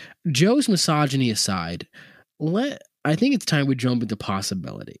 Joe's misogyny aside, I think it's time we jump into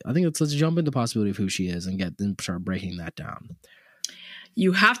possibility. I think let's jump into possibility of who she is and start breaking that down.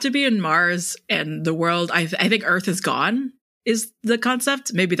 You have to be in Mars and the world. I think Earth is gone is the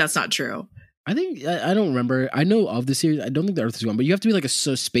concept. Maybe that's not true. I think I don't remember. I know of the series. I don't think the Earth is gone, but you have to be like a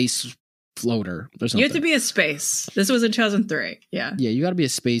space floater or something. You have to be a space. This was in 2003. Yeah. Yeah, you got to be a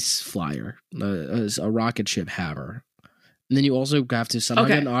space flyer, a rocket ship haver. And then you also have to somehow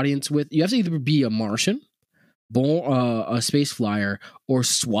get an audience with. You have to either be a Martian, a space flyer, or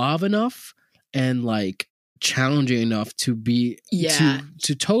suave enough and like challenging enough to be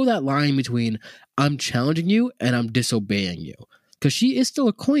to toe that line between I'm challenging you and I'm disobeying you, because she is still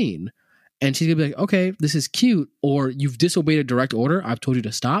a queen. And she's gonna be like, okay, this is cute, or you've disobeyed a direct order. I've told you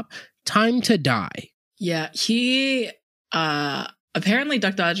to stop. Time to die. Yeah, he apparently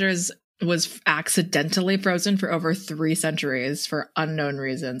Duck Dodgers was accidentally frozen for over 3 centuries for unknown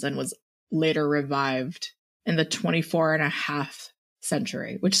reasons and was later revived in the 24 and a half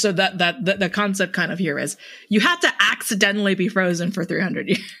century. Which so that the concept kind of here is you have to accidentally be frozen for 300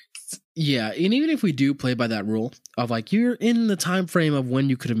 years. Yeah, and even if we do play by that rule of like you're in the time frame of when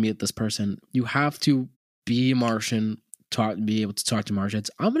you could have met this person, you have to be a Martian, be able to talk to Martians.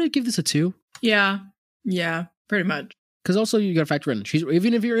 I'm gonna give this a 2. Yeah, pretty much. Because also you got to factor in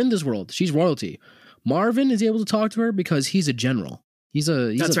even if you're in this world, she's royalty. Marvin is able to talk to her because he's a general. He's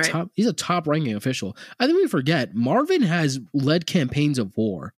a top ranking official. I think we forget Marvin has led campaigns of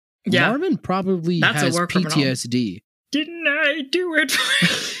war. Yeah, Marvin probably has PTSD. Didn't I do it?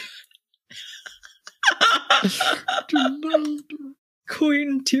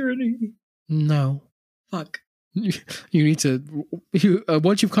 Queen tyranny. No. Fuck. You need to.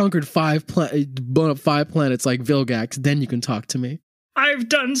 Once you've conquered 5 planets like Vilgax, then you can talk to me. I've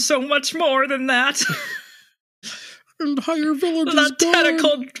done so much more than that. Entire village is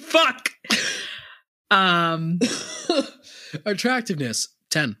tentacle. Fuck. Attractiveness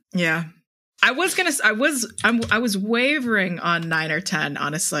 10. Yeah. I was wavering on 9 or 10,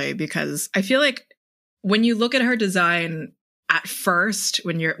 honestly, because I feel like when you look at her design at first,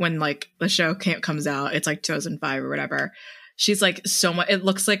 when like the show comes out, it's like 2005 or whatever. She's like so much. It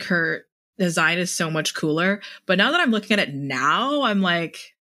looks like her design is so much cooler. But now that I'm looking at it now, I'm like,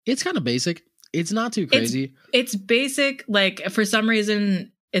 it's kind of basic. It's not too crazy. It's basic. Like for some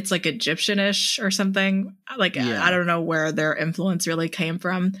reason, it's like Egyptian-ish or something. Like I don't know where their influence really came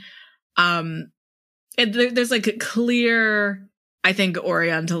from. There's like a clear, I think,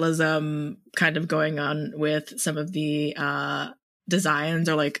 Orientalism kind of going on with some of the designs,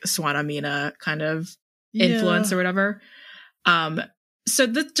 or like Swanamina kind of influence or whatever. So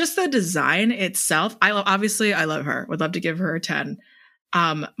just the design itself, I love her. Would love to give her a 10.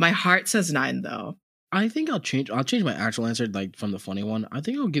 My heart says 9 though. I think I'll change my actual answer, like from the funny one. I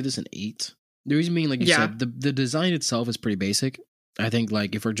think I'll give this an 8. The reason being, like you said, the design itself is pretty basic. I think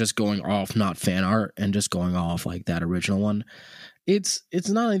like if we're just going off not fan art and just going off like that original one, it's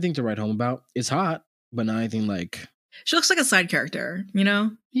not anything to write home about. It's hot, but not anything like. She looks like a side character, you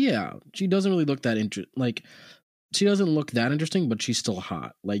know? Yeah, she doesn't really look that she doesn't look that interesting, but she's still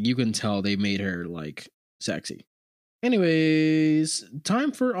hot. Like you can tell they made her like sexy. Anyways,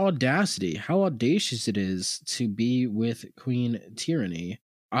 time for audacity. How audacious it is to be with Queen Tyranny.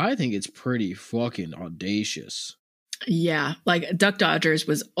 I think it's pretty fucking audacious. Yeah, like Duck Dodgers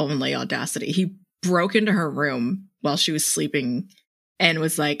was only audacity. He broke into her room while she was sleeping and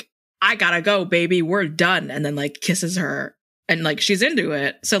was like, I gotta go, baby, we're done. And then like kisses her and like she's into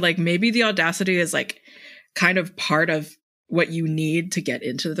it. So like maybe the audacity is like kind of part of what you need to get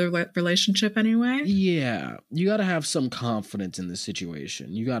into the relationship anyway. Yeah, you gotta have some confidence in the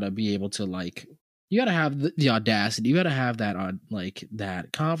situation. You gotta be able to like, you gotta have the audacity. You gotta have that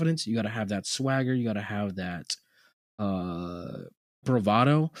that confidence. You gotta have that swagger. You gotta have that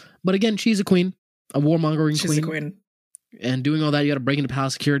bravado. But again, she's a queen, a warmongering queen. She's a queen. And doing all that, you gotta break into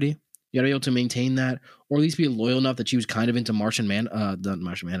palace security. You gotta be able to maintain that, or at least be loyal enough that she was kind of into Marvin,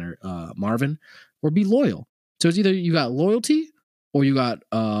 or be loyal. So it's either you got loyalty or you got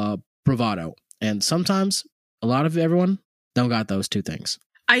bravado. And sometimes a lot of everyone don't got those two things.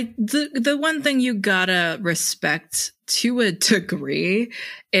 The one thing you gotta respect to a degree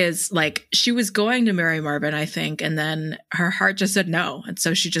is like she was going to marry Marvin, I think, and then her heart just said no. And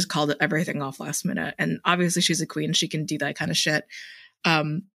so she just called everything off last minute. And obviously she's a queen. She can do that kind of shit.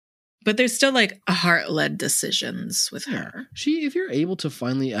 But there's still like a heart-led decisions with her. If you're able to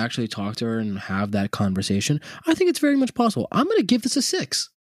finally actually talk to her and have that conversation, I think it's very much possible. I'm going to give this a 6.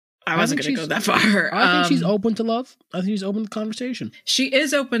 I wasn't going to go that far. I think she's open to love. I think she's open to conversation. She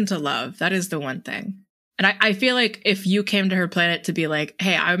is open to love. That is the one thing. And I feel like if you came to her planet to be like,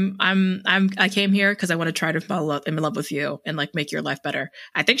 hey, I came here because I want to try to fall in love with you and like make your life better,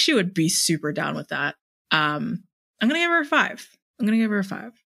 I think she would be super down with that. I'm going to give her a 5.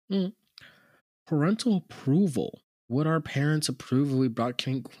 Parental approval. Would our parents approve if we brought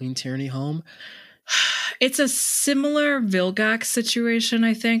Queen Tyranny home? It's a similar Vilgax situation,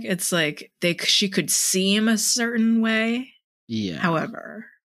 I think. It's like she could seem a certain way. Yeah. However,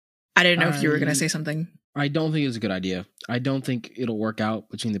 I didn't know if you were going to say something. I don't think it's a good idea. I don't think it'll work out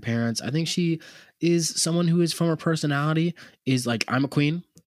between the parents. I think she is someone who is, from her personality, is like, I'm a queen.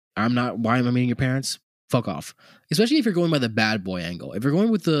 I'm not. Why am I meeting your parents? Fuck off. Especially if you're going by the bad boy angle. If you're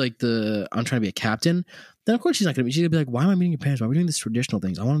going with the I'm trying to be a captain, then of course she's not gonna be. She's gonna be like, why am I meeting your parents? Why are we doing these traditional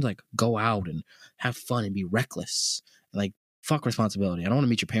things? I want to like go out and have fun and be reckless. Like, fuck responsibility. I don't want to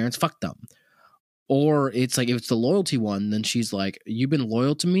meet your parents. Fuck them. Or it's like, if it's the loyalty one, then she's like, you've been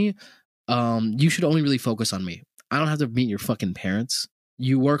loyal to me. You should only really focus on me. I don't have to meet your fucking parents.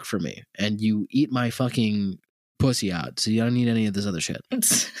 You work for me and you eat my fucking pussy out. So you don't need any of this other shit.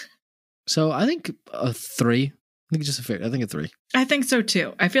 So I think a 3. I think it's just a fair. I think a 3. I think so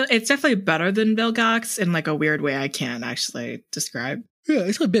too. I feel it's definitely better than Vilgax in like a weird way I can't actually describe. Yeah,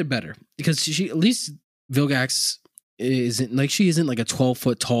 it's a bit better because she at least Vilgax isn't like, she isn't like a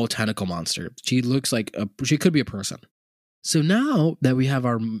 12-foot tall tentacle monster. She looks like she could be a person. So now that we have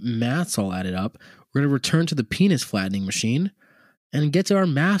our maths all added up, we're going to return to the penis flattening machine and get to our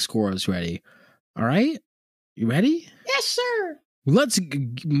math scores ready. All right? You ready? Yes, sir. Let's,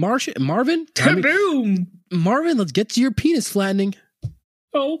 Marvin? Kaboom! Marvin, let's get to your penis flattening.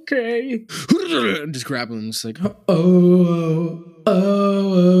 Okay. Just grab him and just like, yeah.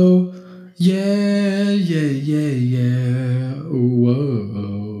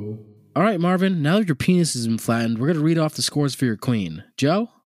 Whoa. All right, Marvin, now that your penis has been flattened, we're going to read off the scores for your queen. Joe?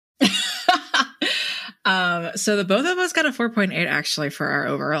 So the both of us got a 4.8 actually for our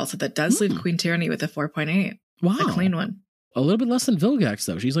overall. So that does leave Queen Tyranny with a 4.8. Wow. A clean one. A little bit less than Vilgax,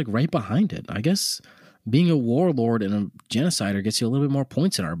 though. She's like right behind it. I guess being a warlord and a genocider gets you a little bit more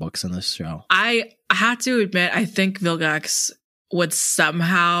points in our books in this show. I have to admit, I think Vilgax would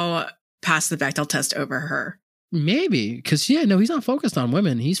somehow pass the Bechdel test over her. Maybe, because, he's not focused on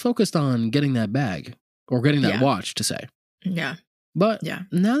women. He's focused on getting that bag or getting that watch, to say. Yeah. But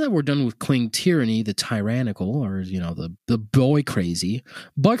now that we're done with Queen Tyranny, the tyrannical, or, the boy crazy,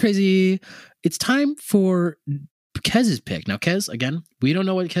 it's time for Kez's pick. Now, Kez, again, we don't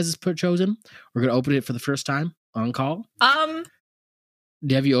know what Kez has chosen. We're going to open it for the first time on call. Have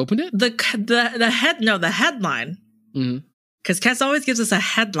you opened it? The headline. Mm-hmm. Because Kez always gives us a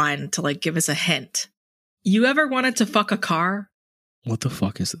headline to like give us a hint. You ever wanted to fuck a car? What the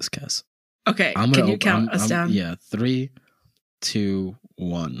fuck is this, Kez? Okay, can you count us down? Yeah, 3, 2,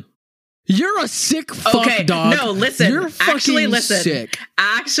 1. You're a sick fuck, dog. No, listen. You're fucking sick.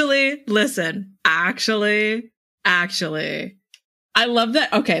 Actually, listen. Actually. I love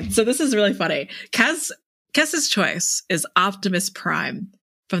that. Okay, so this is really funny. Kez's choice is Optimus Prime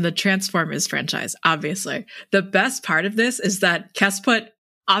from the Transformers franchise, obviously. The best part of this is that Kez put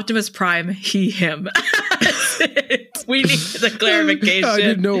Optimus Prime, he, him. We need the clarification.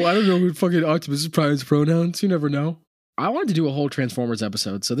 I don't know who fucking Optimus Prime's pronouns. You never know. I wanted to do a whole Transformers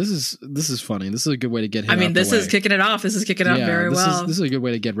episode, so this is funny. This is a good way to get him. I mean, this is kicking it off. This is kicking it off very well. This is a good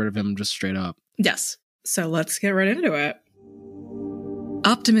way to get rid of him just straight up. Yes. So let's get right into it.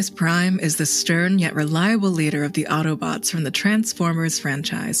 Optimus Prime is the stern yet reliable leader of the Autobots from the Transformers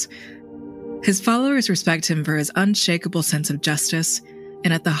franchise. His followers respect him for his unshakable sense of justice,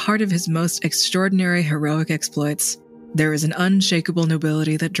 and at the heart of his most extraordinary heroic exploits, there is an unshakable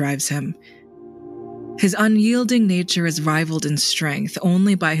nobility that drives him. His unyielding nature is rivaled in strength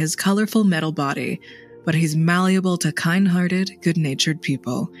only by his colorful metal body, but he's malleable to kind-hearted, good-natured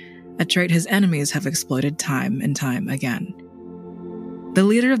people, a trait his enemies have exploited time and time again. The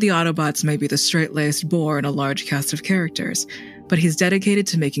leader of the Autobots may be the straight-laced bore in a large cast of characters, but he's dedicated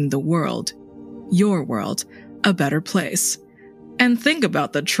to making the world, your world, a better place. And think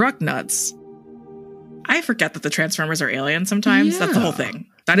about the truck nuts. I forget that the Transformers are aliens sometimes. That's the whole thing.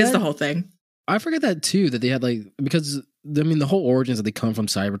 That is the whole thing. I forget that too, that they had because the whole origins that they come from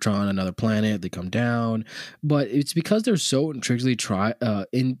Cybertron, another planet, they come down, but it's because they're so intrinsically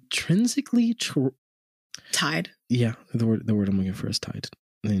tied. Yeah, the word I'm looking for is tied.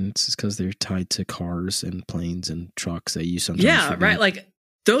 And it's just because they're tied to cars and planes and trucks that you sometimes forget. Right. Like,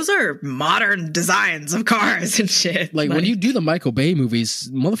 those are modern designs of cars and shit. Like when you do the Michael Bay movies,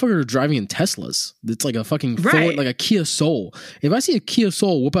 motherfuckers are driving in Teslas. It's like a fucking Ford, like a Kia Soul. If I see a Kia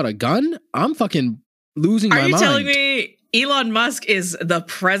Soul whip out a gun, I'm fucking losing my mind. Are you telling me Elon Musk is the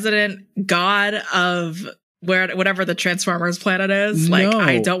president god of whatever the Transformers planet is? Like, no,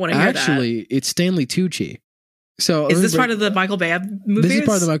 I don't want to hear that. Actually, it's Stanley Tucci. So is this part of the Michael Bay movies? This is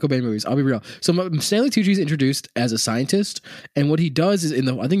part of the Michael Bay movies. I'll be real. So Stanley Tucci is introduced as a scientist, and what he does is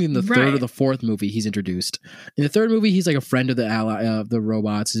I think in the third or the fourth movie he's introduced. In the third movie, he's like a friend of the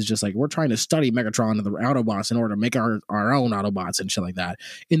robots. Is just like, we're trying to study Megatron and the Autobots in order to make our own Autobots and shit like that.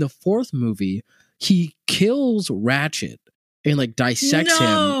 In the fourth movie, he kills Ratchet and like dissects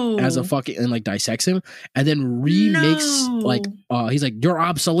him as a fucking and like dissects him and then remakes like he's like, you're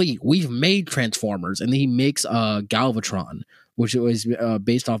obsolete. We've made Transformers, and then he makes Galvatron, which was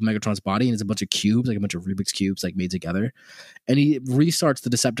based off Megatron's body, and it's a bunch of cubes, like a bunch of Rubik's cubes, like made together. And he restarts the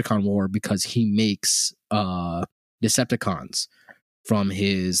Decepticon war because he makes Decepticons from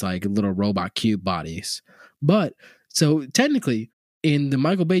his like little robot cube bodies. But so technically, in the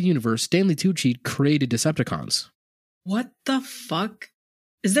Michael Bay universe, Stanley Tucci created Decepticons. What the fuck?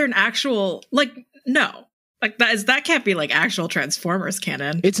 Is there an actual no? Like that can't be like actual Transformers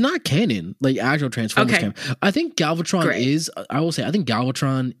canon. It's not canon, like actual Transformers canon. I think Galvatron is. I will say, I think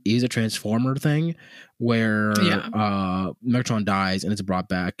Galvatron is a Transformer thing where Megatron dies and it's brought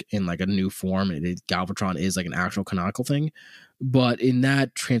back in like a new form. And Galvatron is like an actual canonical thing. But in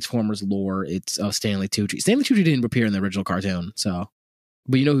that Transformers lore, it's Stanley Tucci. Stanley Tucci didn't appear in the original cartoon, so.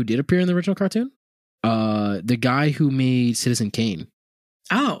 But you know who did appear in the original cartoon? The guy who made Citizen Kane.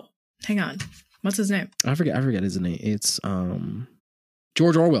 Oh, hang on. What's his name? I forget his name. It's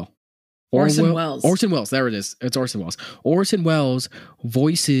George Orwell. Orson Welles. Orson Welles. There it is. It's Orson Welles. Orson Welles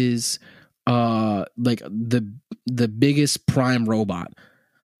voices like the biggest prime robot.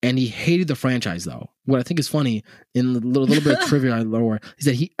 And he hated the franchise, though. What I think is funny in a little bit of trivia I lower is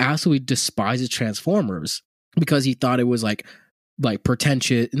that he absolutely despises Transformers because he thought it was like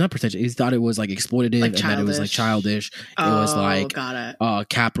pretentious, not pretentious. He thought it was like exploitative and that it was like childish. It was like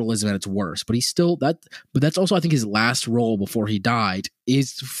capitalism at its worst. But he's still but that's also I think his last role before he died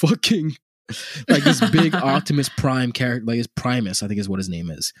is fucking like this big Optimus Prime character, like his Primus, I think is what his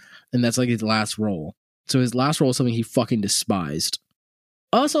name is, and that's like his last role. So his last role is something he fucking despised.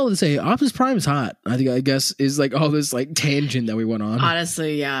 Also, to say Optimus Prime is hot. I guess is like all this like tangent that we went on.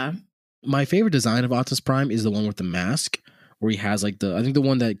 Honestly, yeah. My favorite design of Optimus Prime is the one with the mask, where he has like I think the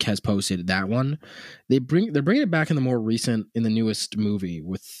one that Kez posted, that one. They're bringing it back in the newest movie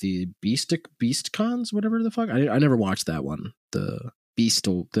with the Beast Cons, whatever the fuck. I never watched that one. The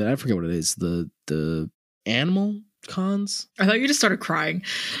Beastal, I forget what it is. The Animal Cons. I thought you just started crying.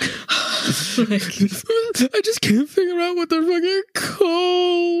 I just can't figure out what they're fucking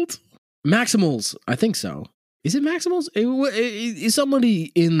called. Maximals, I think so. Is it Maximals? Is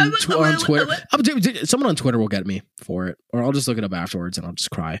somebody on Twitter? Someone on Twitter will get me for it, or I'll just look it up afterwards and I'll just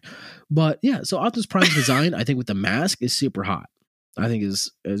cry. But yeah, so Optimus Prime's design, I think with the mask, is super hot. I think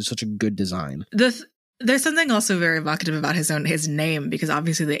is such a good design. There's something also very evocative about his name, because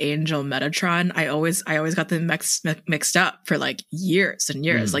obviously the Angel Metatron, I always got them mixed up for like years and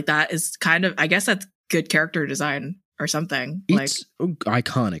years. Like that is kind of, I guess that's good character design or something. It's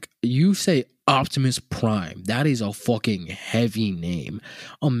iconic. You say Optimus Prime, that is a fucking heavy name.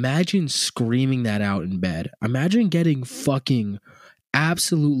 Imagine screaming that out in bed. Imagine getting fucking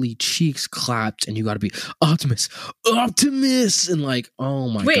absolutely cheeks clapped and you gotta be Optimus, and like, oh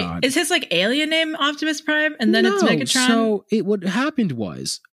my god. Wait, is his like alien name Optimus Prime and then it's Megatron? So what happened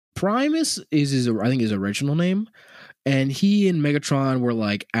was Primus is his original name, and he and Megatron were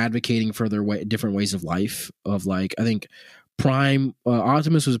like advocating for their different ways of life. Of like, I think Prime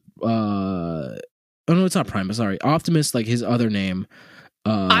Optimus was oh no, it's not Primus, sorry. Optimus, like his other name.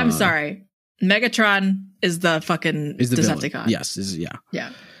 I'm sorry. Megatron is the fucking Decepticon. Villain. Yes, yeah.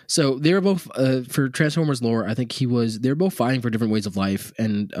 So they were both for Transformers lore. I think they're both fighting for different ways of life,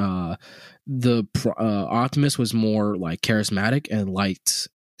 and the Optimus was more like charismatic and light,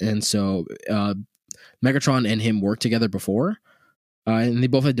 and so Megatron and him worked together before, and they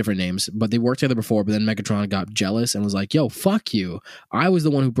both had different names, but they worked together before. But then Megatron got jealous and was like, "Yo, fuck you! I was the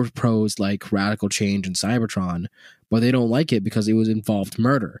one who proposed like radical change in Cybertron, but they don't like it because it was involved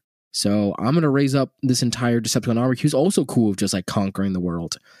murder." So I'm going to raise up this entire Decepticon army who's also cool with just like conquering the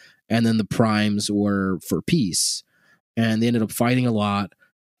world. And then the Primes were for peace. And they ended up fighting a lot.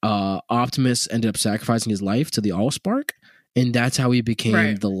 Optimus ended up sacrificing his life to the Allspark. And that's how he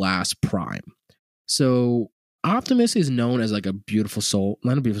became the last Prime. So Optimus is known as like a beautiful soul.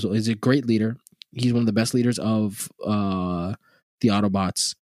 Not a beautiful soul. He's a great leader. He's one of the best leaders of the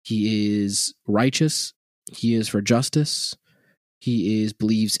Autobots. He is righteous. He is for justice. He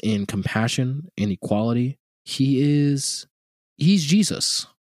believes in compassion and equality. He's Jesus.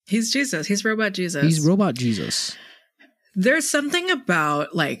 He's Jesus. He's Robot Jesus. He's Robot Jesus. There's something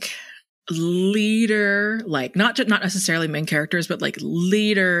about like leader, like not necessarily main characters, but like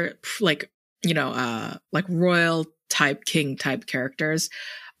leader, like like royal type, king type characters.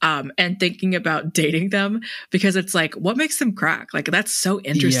 And thinking about dating them, because it's like, what makes them crack? Like, that's so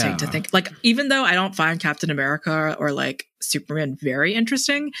interesting to think. Like, even though I don't find Captain America or like Superman very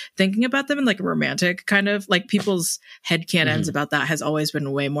interesting, thinking about them in like a romantic kind of like people's headcanons about that has always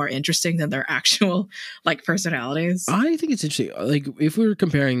been way more interesting than their actual like personalities. I think it's interesting. Like, if we were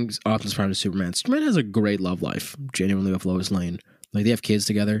comparing Optimus Prime to Superman, Superman has a great love life, genuinely, with Lois Lane. Like, they have kids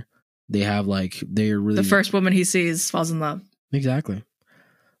together. They have like, they're really, the first woman he sees falls in love. Exactly.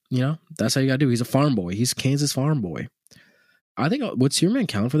 You know, that's how you gotta do. He's a farm boy. He's Kansas farm boy. I think, would Superman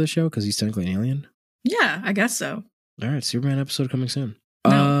count for this show? Because he's technically an alien? Yeah, I guess so. All right, Superman episode coming soon.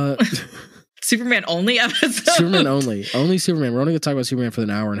 No. Superman only episode? Superman only. Only Superman. We're only going to talk about Superman for an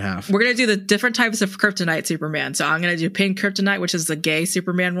hour and a half. We're going to do the different types of kryptonite Superman. So I'm going to do pink kryptonite, which is the gay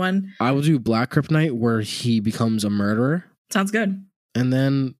Superman one. I will do black kryptonite, where he becomes a murderer. Sounds good. And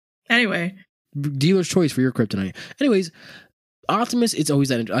then... Anyway. Dealer's choice for your kryptonite. Anyways... Optimus, it's always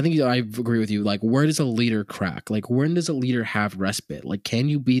that. I think I agree with you. Like, where does a leader crack? Like, when does a leader have respite? Like, can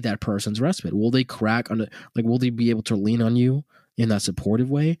you be that person's respite? Will they crack on it? Like, will they be able to lean on you in that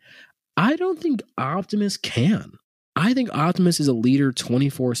supportive way? I don't think Optimus can. I think Optimus is a leader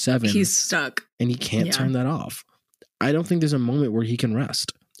 24/7. He's stuck. And he can't turn that off. I don't think there's a moment where he can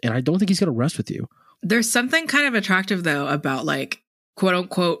rest. And I don't think he's going to rest with you. There's something kind of attractive, though, about, like, quote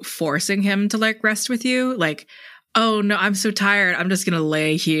unquote, forcing him to, like, rest with you. Like, oh no, I'm so tired, I'm just gonna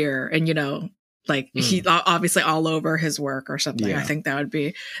lay here, and he obviously all over his work or something. I think that would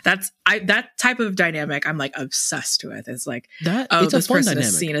be that type of dynamic I'm like obsessed with. It's like that, it's this person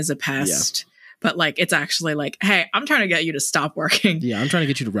is seen as a pest, but like it's actually like, hey, I'm trying to get you to stop working. I'm trying to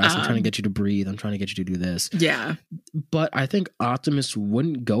get you to rest. I'm trying to get you to breathe. I'm trying to get you to do this. But I think Optimus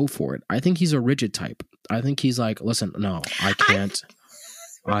wouldn't go for it. I think he's a rigid type. I think he's like, listen, no, I can't.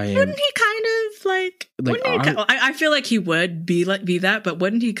 Wouldn't he kind of like I feel like he would be that, but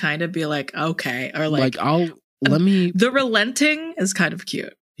wouldn't he kind of be like, okay, or like the relenting is kind of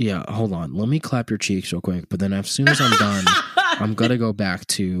cute. Yeah, hold on, let me clap your cheeks real quick, but then as soon as I'm done, I'm gonna go back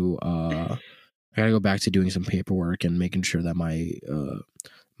to I gotta go back to doing some paperwork and making sure that my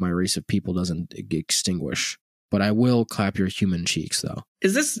race of people doesn't extinguish. But I will clap your human cheeks, though.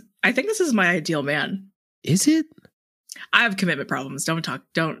 I think this is my ideal man. Is it? I have commitment problems. Don't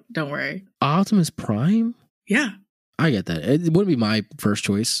worry. Optimus Prime? Yeah. I get that. It wouldn't be my first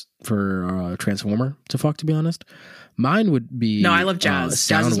choice for Transformer to fuck, to be honest. Mine would be... No, I love Jazz.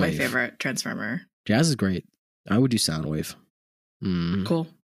 Jazz is my favorite Transformer. Jazz is great. I would do Soundwave. Cool.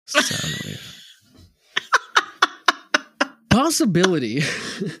 Soundwave. Possibility.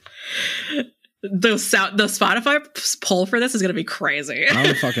 The Spotify poll for this is gonna be crazy. I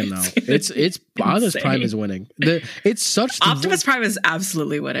don't fucking know. It's Optimus Prime is winning. Optimus Prime is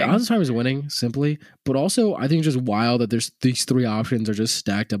absolutely winning. Optimus Prime is winning simply, but also I think it's just wild that there's these three options are just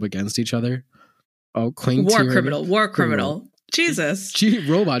stacked up against each other. Oh, war criminal. Jesus,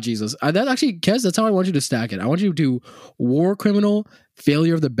 robot Jesus. That actually, Kez, that's how I want you to stack it. I want you to do war criminal,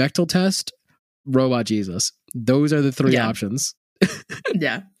 failure of the Bechdel test, robot Jesus. Those are the three options.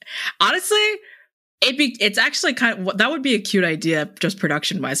 Yeah. Honestly, it's actually kind of, that would be a cute idea, just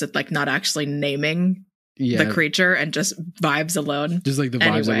production wise, of like not actually naming the creature and just vibes alone. Just like the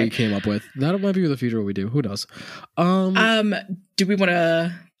vibes that we came up with. That might be the future what we do. Who knows? Do we want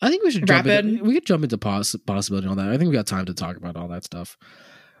to? I think we should jump in. We could jump into possibility on that. I think we got time to talk about all that stuff.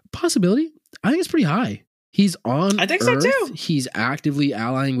 Possibility, I think it's pretty high. He's on. I think Earth. So too. He's actively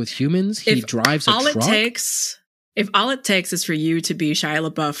allying with humans. He drives a truck. If all it takes is for you to be Shia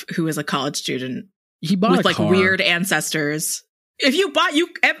LaBeouf, who is a college student, he bought with a like car. Weird ancestors. If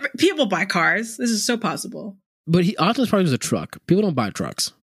people buy cars. This is so possible. But Optimus Prime is a truck. People don't buy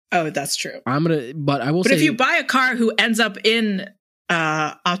trucks. Oh, that's true. But I will say, if you buy a car who ends up in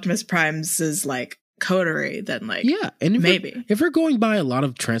Optimus Prime's like coterie, then like and maybe if we're going by a lot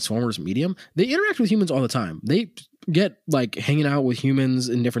of Transformers medium, they interact with humans all the time. They get like hanging out with humans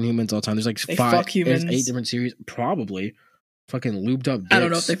and different humans all the time. There's like they fuck humans. 8 different series, probably fucking lubed up dicks. I don't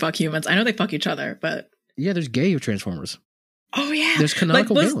know if they fuck humans. I know they fuck each other, but yeah, there's gay Transformers. Oh yeah, there's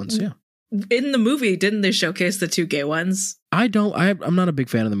canonical gay ones. Yeah, in the movie, didn't they showcase the 2 gay ones? I'm not a big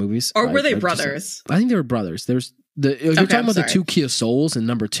fan of the movies. Or were they brothers? I think they were brothers. If you're talking about the 2 Kia Souls in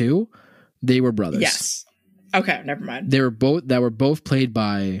number 2, they were brothers. Yes. Okay, never mind. They were both played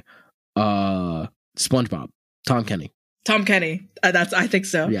by SpongeBob, Tom Kenny. I think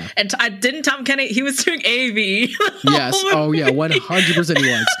so. Yeah. And didn't Tom Kenny? He was doing AV. Yes. Oh yeah. 100%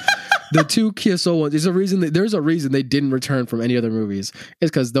 he was. The 2 Kia Soul ones. There's a reason they didn't return from any other movies. It's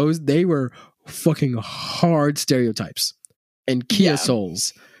because they were fucking hard stereotypes. And Kia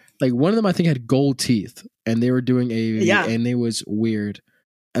Souls, Like one of them, I think, had gold teeth, and they were doing and it was weird.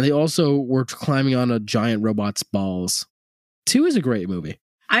 And they also were climbing on a giant robot's balls. 2 is a great movie.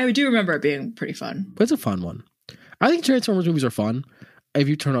 I do remember it being pretty fun. But it's a fun one. I think Transformers movies are fun if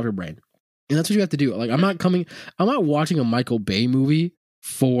you turn off your brain. And that's what you have to do. Like, I'm not watching a Michael Bay movie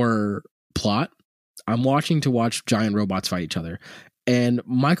for plot. I'm watching to watch giant robots fight each other. And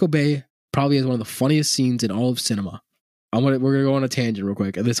Michael Bay probably has one of the funniest scenes in all of cinema. We're gonna go on a tangent real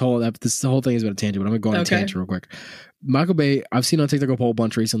quick. This whole thing is about a tangent, but I'm gonna go on a tangent real quick. Michael Bay, I've seen on TikTok a whole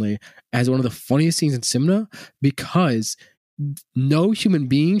bunch recently, has one of the funniest scenes in cinema because no human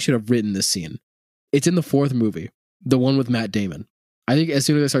being should have written this scene. It's in the 4th movie, the one with Matt Damon. I think as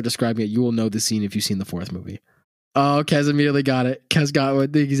soon as I start describing it, you will know the scene if you've seen the 4th movie. Oh, Kez immediately got it. Kez got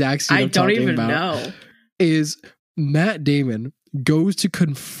what the exact scene I'm talking about. I don't even know. Is Matt Damon goes to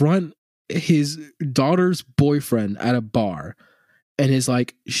confront his daughter's boyfriend at a bar and is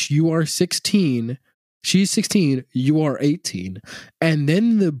like, you are 16, she's 16, you are 18. And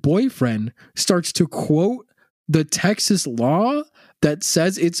then the boyfriend starts to quote the Texas law that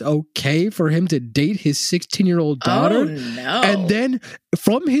says it's okay for him to date his 16-year-old daughter. Oh, no. And then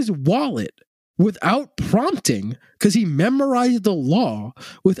from his wallet, without prompting, because he memorized the law,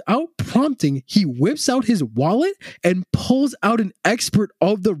 without prompting, he whips out his wallet and pulls out an expert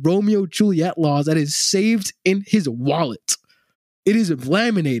of the Romeo-Juliet laws that is saved in his wallet. It is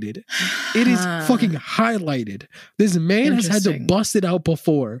laminated. It is fucking highlighted. This man has had to bust it out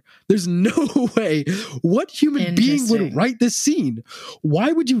before. There's no way. What human being would write this scene?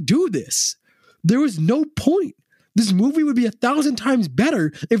 Why would you do this? There was no point. This movie would be 1,000 times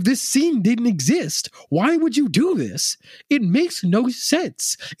better if this scene didn't exist. Why would you do this? It makes no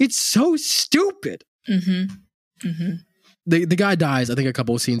sense. It's so stupid. Mm-hmm. Mm-hmm. The guy dies, I think, a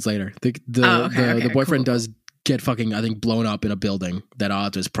couple of scenes later. The boyfriend does get fucking, I think, blown up in a building that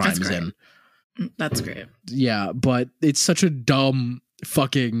Optimus Prime is in. That's great. Yeah, but it's such a dumb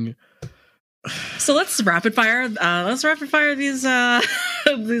fucking... So let's rapid fire. These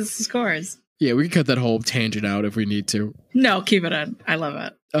these scores. Yeah, we can cut that whole tangent out if we need to. No, keep it in. I love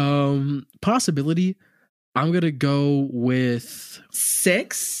it. Possibility. I'm gonna go with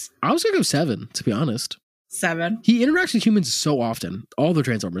 6. I was gonna go 7, to be honest. 7. He interacts with humans so often. All the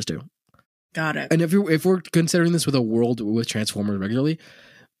Transformers do. Got it. And if we're considering this with a world with Transformers regularly,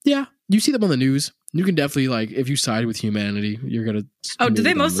 yeah, you see them on the news. You can definitely, like, if you side with humanity, you're gonna. Oh, do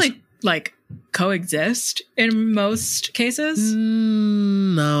they mostly like coexist in most cases?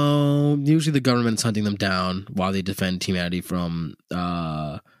 No, usually the government's hunting them down while they defend humanity from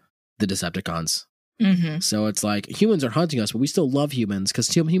the Decepticons. Mm-hmm. So it's like humans are hunting us, but we still love humans because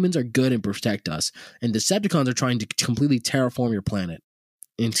humans are good and protect us, and Decepticons are trying to completely terraform your planet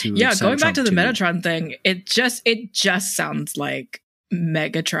into going back to the Metatron thing. It just sounds like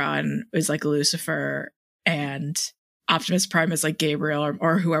Megatron is like Lucifer and Optimus Prime is like Gabriel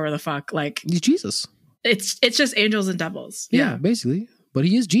or whoever the fuck. Like, he's Jesus. It's just angels and devils. Yeah, basically. But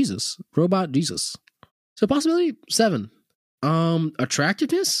he is Jesus. Robot Jesus. So possibility 7.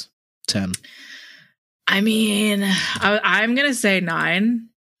 Attractiveness 10. I mean, I'm gonna say 9,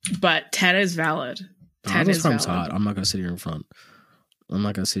 but 10 is valid. 10 is valid. Hot. I'm not gonna sit here in front. I'm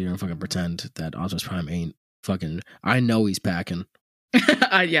not gonna sit here and fucking pretend that Optimus Prime ain't fucking. I know he's packing.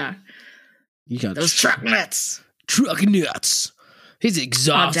 Yeah. You got those truck nuts. Truck nuts. His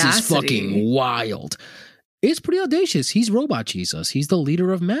exhaust is fucking wild. It's pretty audacious. He's Robot Jesus. He's the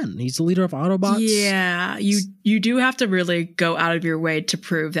leader of men. He's the leader of Autobots. Yeah, you do have to really go out of your way to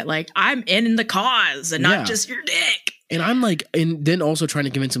prove that, like, I'm in the cause and not just your dick. And I'm like, and then also trying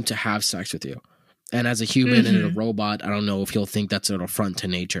to convince him to have sex with you. And as a human and a robot, I don't know if he'll think that's an affront to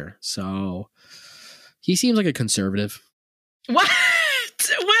nature. So he seems like a conservative. What?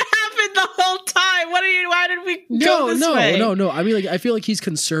 What happened the whole time? Why did we go this way? No. I mean, like, I feel like he's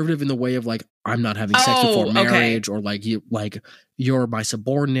conservative in the way of, like, I'm not having sex before marriage, or like you're my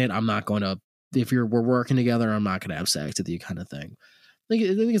subordinate. I'm not going to, if we're working together, I'm not going to have sex with you, kind of thing. I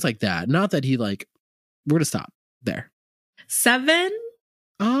think it's like that. Not that he, like, we're gonna stop there. 7.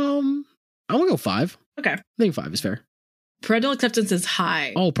 I'm gonna go 5. Okay, I think 5 is fair. Parental acceptance is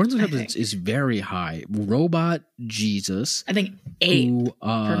high. Oh, parental acceptance is very high. Robot Jesus. I think 8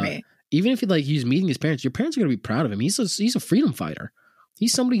 for me. Even if he's meeting his parents, your parents are gonna be proud of him. He's a freedom fighter.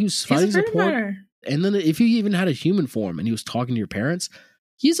 He's somebody who's fighting support. And then if he even had a human form and he was talking to your parents,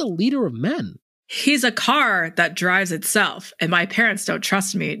 he's a leader of men. He's a car that drives itself, and my parents don't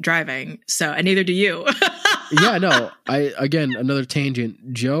trust me driving, and neither do you. Yeah, no. Again, another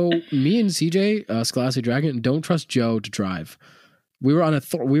tangent. Joe, me and CJ, Scholastic Dragon, don't trust Joe to drive. We were on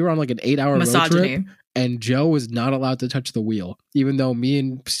like an 8-hour road trip, Misogyny. and Joe was not allowed to touch the wheel, even though me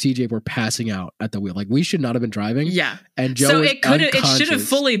and CJ were passing out at the wheel. Like, we should not have been driving. Yeah. And Joe So was it should have unconscious.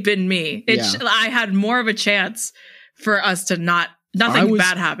 fully been me. I had more of a chance for us to nothing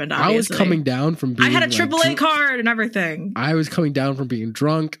bad happened, obviously. I was coming down from being... I had a AAA card and everything. I was coming down from being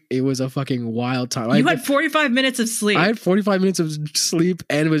drunk. It was a fucking wild time. You had 45 minutes of sleep. I had 45 minutes of sleep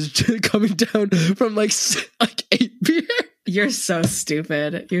and was coming down from like 8 beer. You're so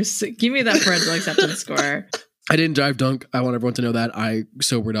stupid. Give me that parental acceptance score. I didn't drive drunk. I want everyone to know that. I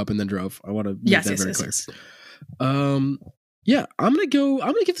sobered up and then drove. I want to make that very clear. Yes. Yeah, I'm gonna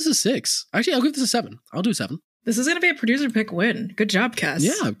give this a 6. Actually, I'll give this a 7. I'll do a 7. This is gonna be a producer pick win. Good job, Cass.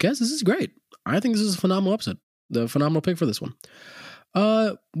 Yeah, Cass, this is great. I think this is a phenomenal episode. The phenomenal pick for this one.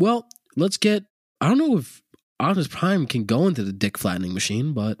 Well, let's get... I don't know if Optimus Prime can go into the dick flattening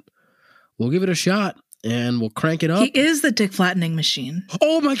machine, but we'll give it a shot. And we'll crank it up. He is the dick flattening machine.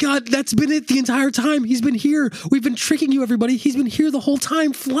 Oh my God, that's been it the entire time. He's been here. We've been tricking you, everybody. He's been here the whole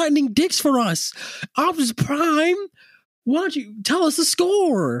time, flattening dicks for us. Optimus Prime, why don't you tell us the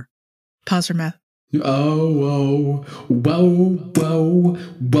score? Pause for math. Oh,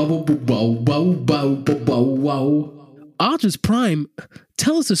 Optimus Prime,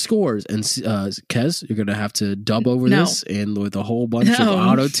 tell us the scores. And Kez, you're gonna have to dub over this and with a whole bunch of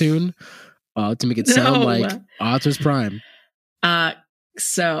auto-tune. To make it sound like Optimus Prime.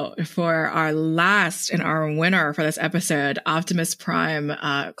 So for our last and our winner for this episode, Optimus Prime,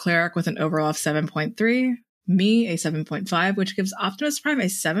 Cleric with an overall of 7.3, me a 7.5, which gives Optimus Prime a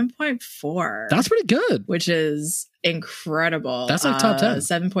 7.4. That's pretty good. Which is incredible. That's like top 10.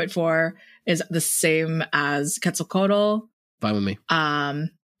 7.4 is the same as Quetzalcoatl. Fine with me.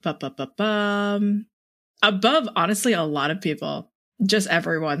 Above, honestly, a lot of people. Just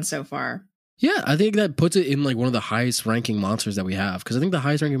everyone so far. Yeah, I think that puts it in like one of the highest ranking monsters that we have. Because I think the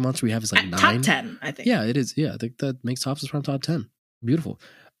highest ranking monster we have is like 9. Top 10, I think. Yeah, it is. Yeah, I think that makes Optimus Prime top 10. Beautiful.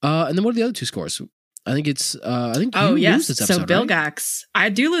 And then what are the other two scores? I think it's, you lose this episode, so Vilgax, right? I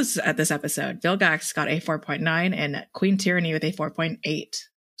do lose at this episode. Vilgax got a 4.9 and Queen Tyranny with a 4.8.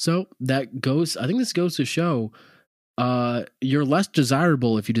 So that goes, I think this goes to show you're less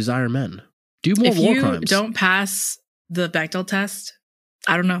desirable if you desire men. Do more war crimes. If you don't pass the Bechdel test,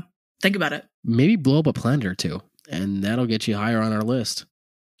 I don't know. Think about it. Maybe blow up a planet or two, and that'll get you higher on our list.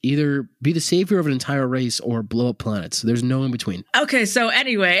 Either be the savior of an entire race or blow up planets. There's no in between. Okay, so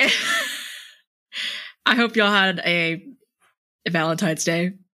anyway, I hope y'all had a Valentine's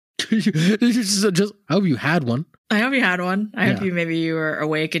Day. I hope you had one. I hope you had one. I hope you were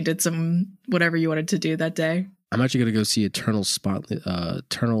awake and did some whatever you wanted to do that day. I'm actually going to go see Eternal Spotless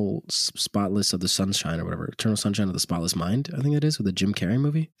of the Sunshine or whatever. Eternal Sunshine of the Spotless Mind, I think it is, with the Jim Carrey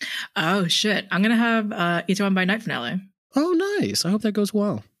movie. Oh, shit. I'm going to have Itaewon by Night finale. Oh, nice. I hope that goes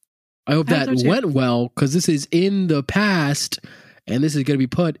well. I hope that went well, because this is in the past, and this is going to be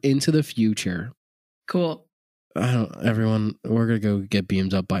put into the future. Cool. Everyone, we're going to go get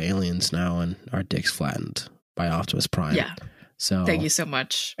beamed up by aliens now, and our dicks flattened by Optimus Prime. Yeah. So thank you so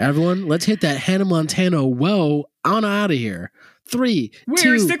much. Everyone, let's hit that Hannah Montana whoa on out of here. 3, Where's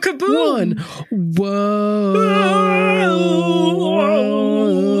 2, the kaboom? 1. Whoa.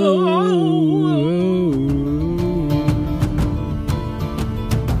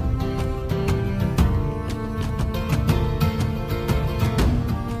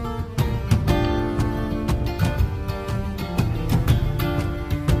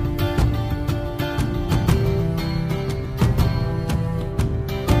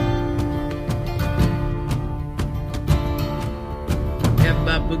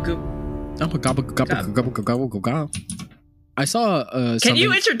 I saw Can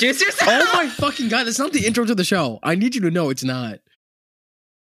you introduce yourself? Oh my fucking God, that's not the intro to the show. I need you to know it's not.